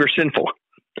no longer sinful,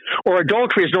 or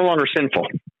adultery is no longer sinful,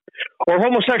 or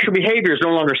homosexual behavior is no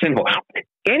longer sinful,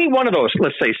 any one of those,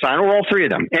 let's say, Son, or all three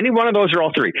of them, any one of those or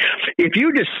all three, if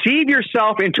you deceive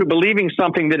yourself into believing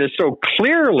something that is so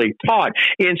clearly taught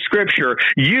in Scripture,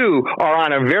 you are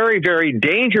on a very, very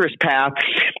dangerous path.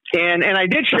 And I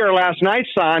did share last night,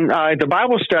 Son, at the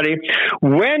Bible study,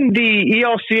 when the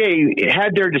ELCA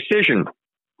had their decision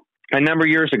a number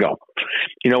of years ago,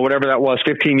 whatever that was,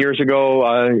 15 years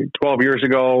ago, 12 years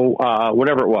ago,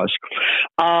 whatever it was.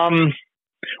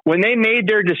 When they made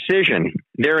their decision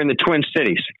there in the Twin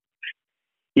Cities,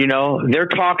 they're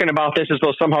talking about this as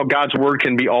though somehow God's word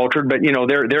can be altered, but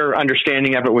their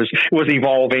understanding of it was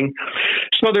evolving.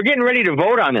 So they're getting ready to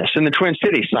vote on this in the Twin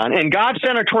Cities, Son. And God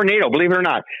sent a tornado, believe it or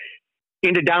not,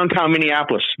 into downtown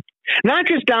Minneapolis. Not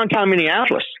just downtown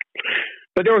Minneapolis,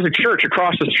 but there was a church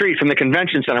across the street from the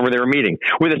convention center where they were meeting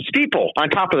with a steeple on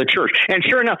top of the church. And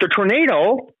sure enough, the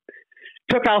tornado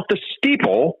took out the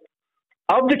steeple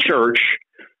of the church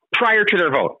prior to their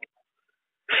vote.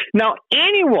 Now,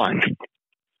 anyone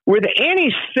with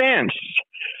any sense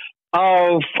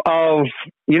of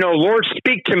Lord,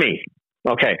 speak to me,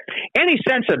 okay, any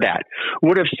sense of that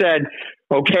would have said,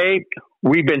 okay,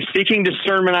 we've been seeking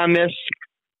discernment on this.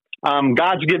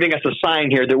 God's giving us a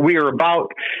sign here that we are about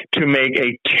to make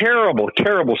a terrible,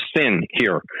 terrible sin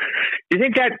here. Do you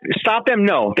think that stopped them?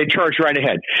 No, they charged right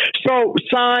ahead. So,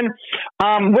 Son,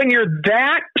 when you're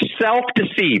that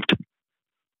self-deceived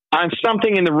on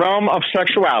something in the realm of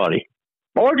sexuality,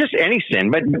 or just any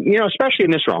sin, but especially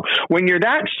in this realm, when you're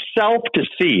that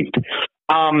self-deceived,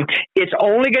 it's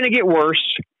only going to get worse.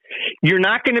 You're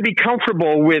not going to be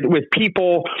comfortable with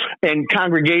people and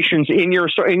congregations in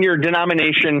your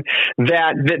denomination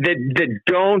that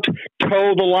don't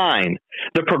toe the line,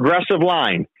 the progressive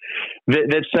line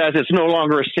that says it's no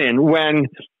longer a sin, when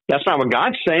that's not what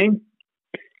God's saying.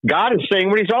 God is saying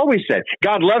what He's always said.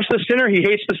 God loves the sinner; He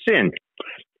hates the sin.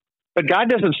 But God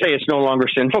doesn't say it's no longer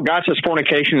sinful. God says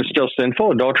fornication is still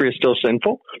sinful, adultery is still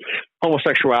sinful,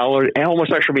 homosexual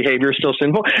behavior is still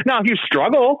sinful. Now, if you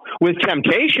struggle with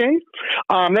temptation,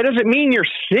 that doesn't mean you're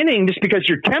sinning just because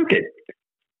you're tempted.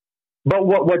 But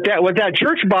what that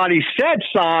church body said,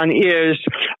 Son, is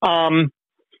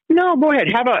no, go ahead,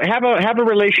 have a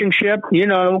relationship. You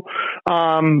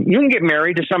can get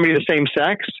married to somebody of the same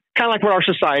sex, kind of like what our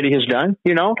society has done.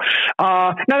 Now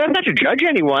that's not to judge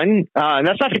anyone.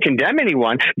 That's not to condemn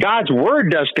anyone. God's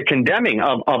word does the condemning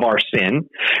of our sin.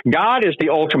 God is the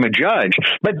ultimate judge.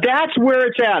 But that's where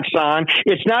it's at, Son.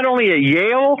 It's not only at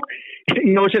Yale.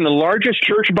 It's in the largest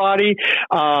church body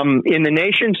in the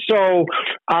nation. So,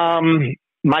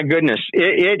 my goodness,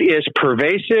 it is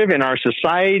pervasive in our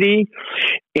society,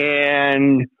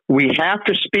 and we have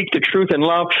to speak the truth in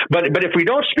love. But if we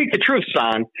don't speak the truth,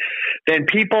 Son, then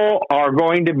people are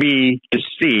going to be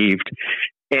deceived,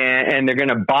 and they're going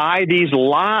to buy these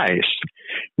lies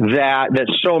that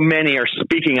so many are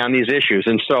speaking on these issues.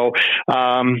 And so,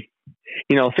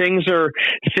 things are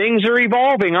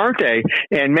evolving, aren't they?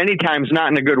 And many times not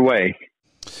in a good way.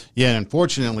 Yeah,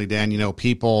 unfortunately, Dan,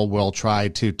 people will try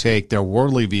to take their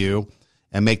worldly view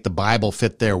and make the Bible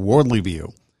fit their worldly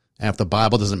view. And if the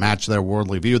Bible doesn't match their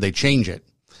worldly view, they change it.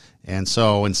 And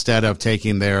so instead of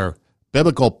taking their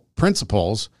biblical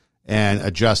principles and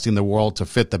adjusting the world to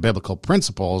fit the biblical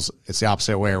principles, it's the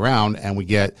opposite way around, and we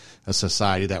get a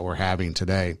society that we're having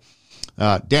today.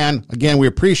 Dan, again, we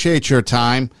appreciate your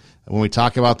time when we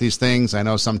talk about these things. I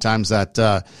know sometimes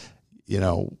that,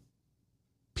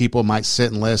 people might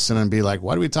sit and listen and be like,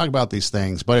 why do we talk about these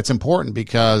things? But it's important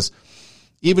because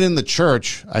even in the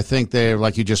church, I think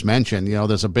like you just mentioned,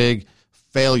 there's a big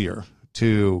failure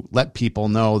to let people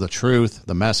know the truth,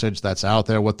 the message that's out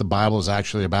there, what the Bible is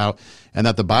actually about, and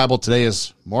that the Bible today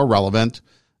is more relevant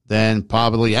than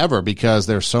probably ever, because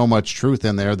there's so much truth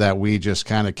in there that we just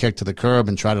kind of kick to the curb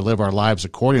and try to live our lives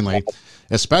accordingly,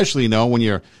 especially, when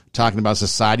you're talking about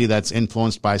society that's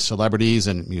influenced by celebrities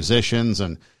and musicians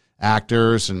and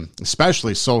actors, and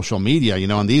especially social media,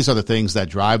 and these are the things that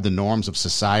drive the norms of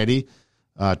society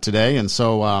today. And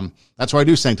so that's why I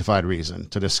do Sanctified Reason,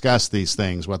 to discuss these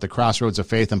things. We're at the crossroads of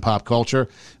faith and pop culture.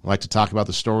 We like to talk about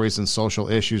the stories and social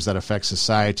issues that affect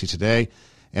society today.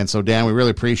 And so, Dan, we really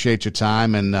appreciate your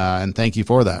time, and thank you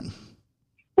for that.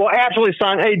 Well, absolutely,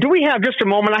 Son. Hey, do we have just a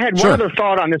moment? I had one other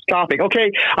thought on this topic. Okay,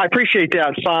 I appreciate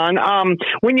that, Son.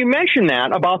 When you mention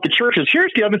that about the churches,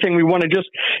 here's the other thing we want to just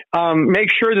make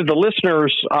sure that the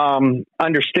listeners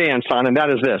understand, Son, and that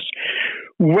is this.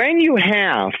 When you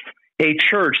have a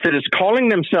church that is calling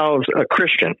themselves a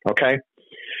Christian, okay,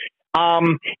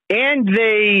 and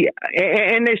they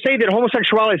say that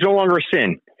homosexuality is no longer a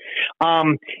sin,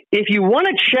 if you want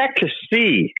to check to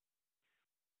see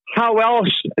how else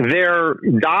their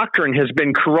doctrine has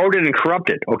been corroded and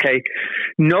corrupted, okay,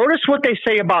 notice what they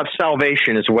say about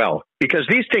salvation as well, because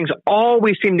these things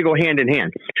always seem to go hand in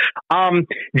hand.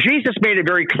 Jesus made it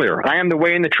very clear. I am the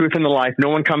way and the truth and the life. No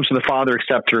one comes to the Father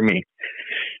except through me.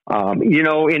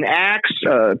 In Acts,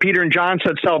 Peter and John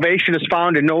said salvation is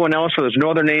found in no one else, for there's no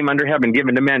other name under heaven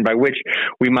given to men by which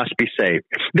we must be saved.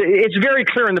 It's very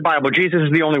clear in the Bible. Jesus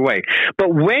is the only way.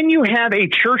 But when you have a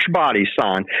church body,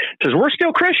 Son, says we're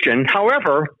still Christian,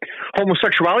 however,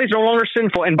 homosexuality is no longer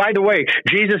sinful. And by the way,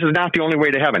 Jesus is not the only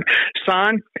way to heaven.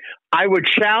 Son, I would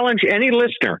challenge any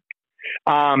listener,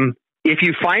 if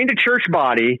you find a church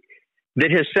body that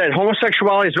has said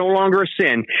homosexuality is no longer a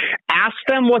sin, ask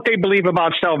them what they believe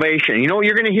about salvation. You know what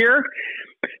you're going to hear?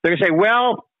 They're going to say,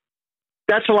 well,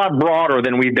 that's a lot broader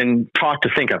than we've been taught to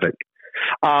think of it.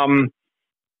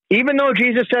 Even though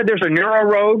Jesus said there's a narrow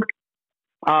road,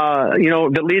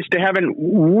 that leads to heaven,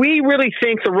 we really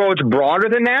think the road's broader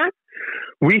than that.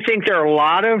 We think there are a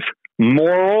lot of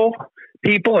moral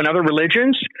people in other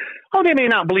religions. Oh, they may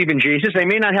not believe in Jesus. They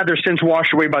may not have their sins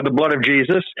washed away by the blood of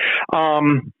Jesus.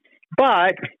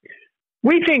 But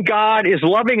we think God is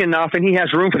loving enough and he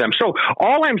has room for them. So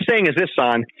all I'm saying is this,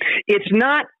 Son, it's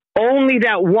not only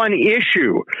that one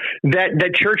issue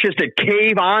that churches that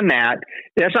cave on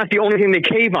that's not the only thing they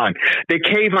cave on. They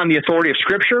cave on the authority of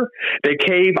Scripture. They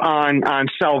cave on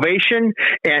salvation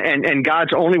and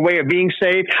God's only way of being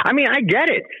saved. I mean, I get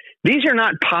it. These are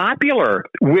not popular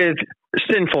with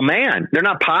sinful man. They're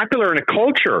not popular in a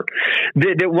culture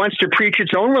that wants to preach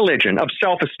its own religion of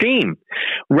self-esteem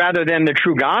rather than the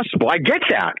true gospel. I get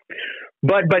that.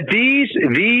 But these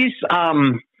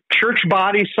church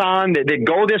bodies, Son, that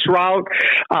go this route,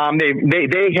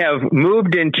 they have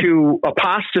moved into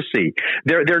apostasy.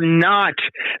 They're not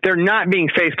being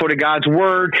faithful to God's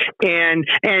word. And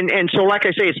so, like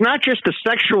I say, it's not just the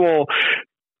sexual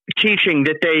teaching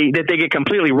that they get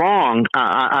completely wrong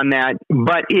on that,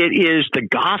 but it is the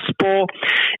gospel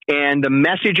and the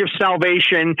message of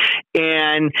salvation,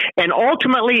 and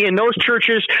ultimately in those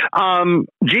churches,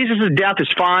 Jesus' death is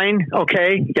fine.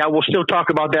 Okay, yeah, we'll still talk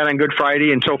about that on Good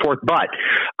Friday and so forth. But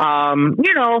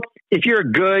if you're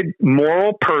a good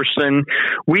moral person,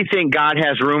 we think God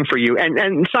has room for you.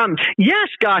 And yes,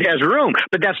 God has room,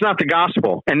 but that's not the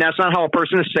gospel, and that's not how a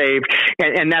person is saved,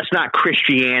 and that's not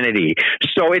Christianity.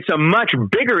 So it's a much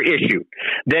bigger issue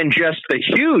than just the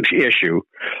huge issue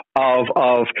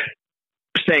of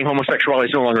saying homosexuality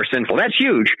is no longer sinful. That's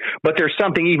huge, but there's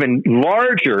something even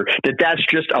larger that's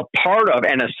just a part of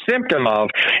and a symptom of,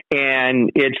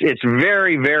 and it's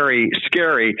very, very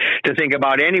scary to think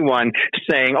about anyone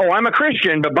saying, "Oh, I'm a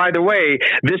Christian, but by the way,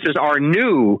 this is our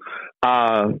new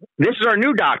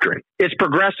doctrine. It's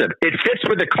progressive. It fits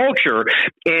with the culture,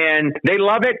 and they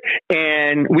love it,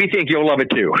 and we think you'll love it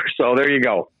too." So there you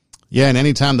go. Yeah, and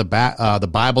anytime the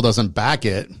Bible doesn't back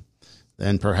it,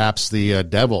 then perhaps the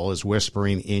devil is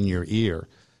whispering in your ear,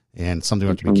 and something we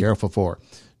have to be careful for.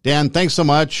 Dan, thanks so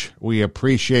much. We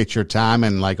appreciate your time,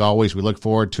 and like always, we look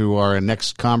forward to our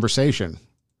next conversation.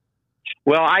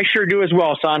 Well, I sure do as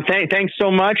well, Son. Thanks so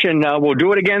much, and we'll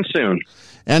do it again soon.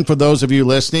 And for those of you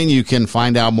listening, you can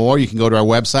find out more. You can go to our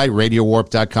website,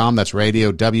 RadioWarp.com. That's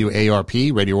radio,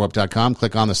 WARP, RadioWarp.com.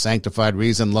 Click on the Sanctified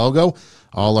Reason logo.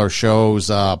 All our shows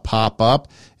pop up,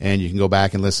 and you can go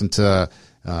back and listen to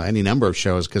any number of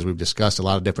shows because we've discussed a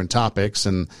lot of different topics.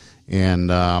 And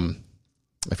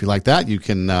if you like that, you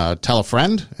can tell a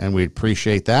friend, and we'd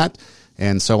appreciate that.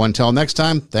 And so until next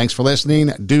time, thanks for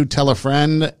listening. Do tell a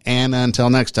friend, and until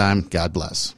next time, God bless.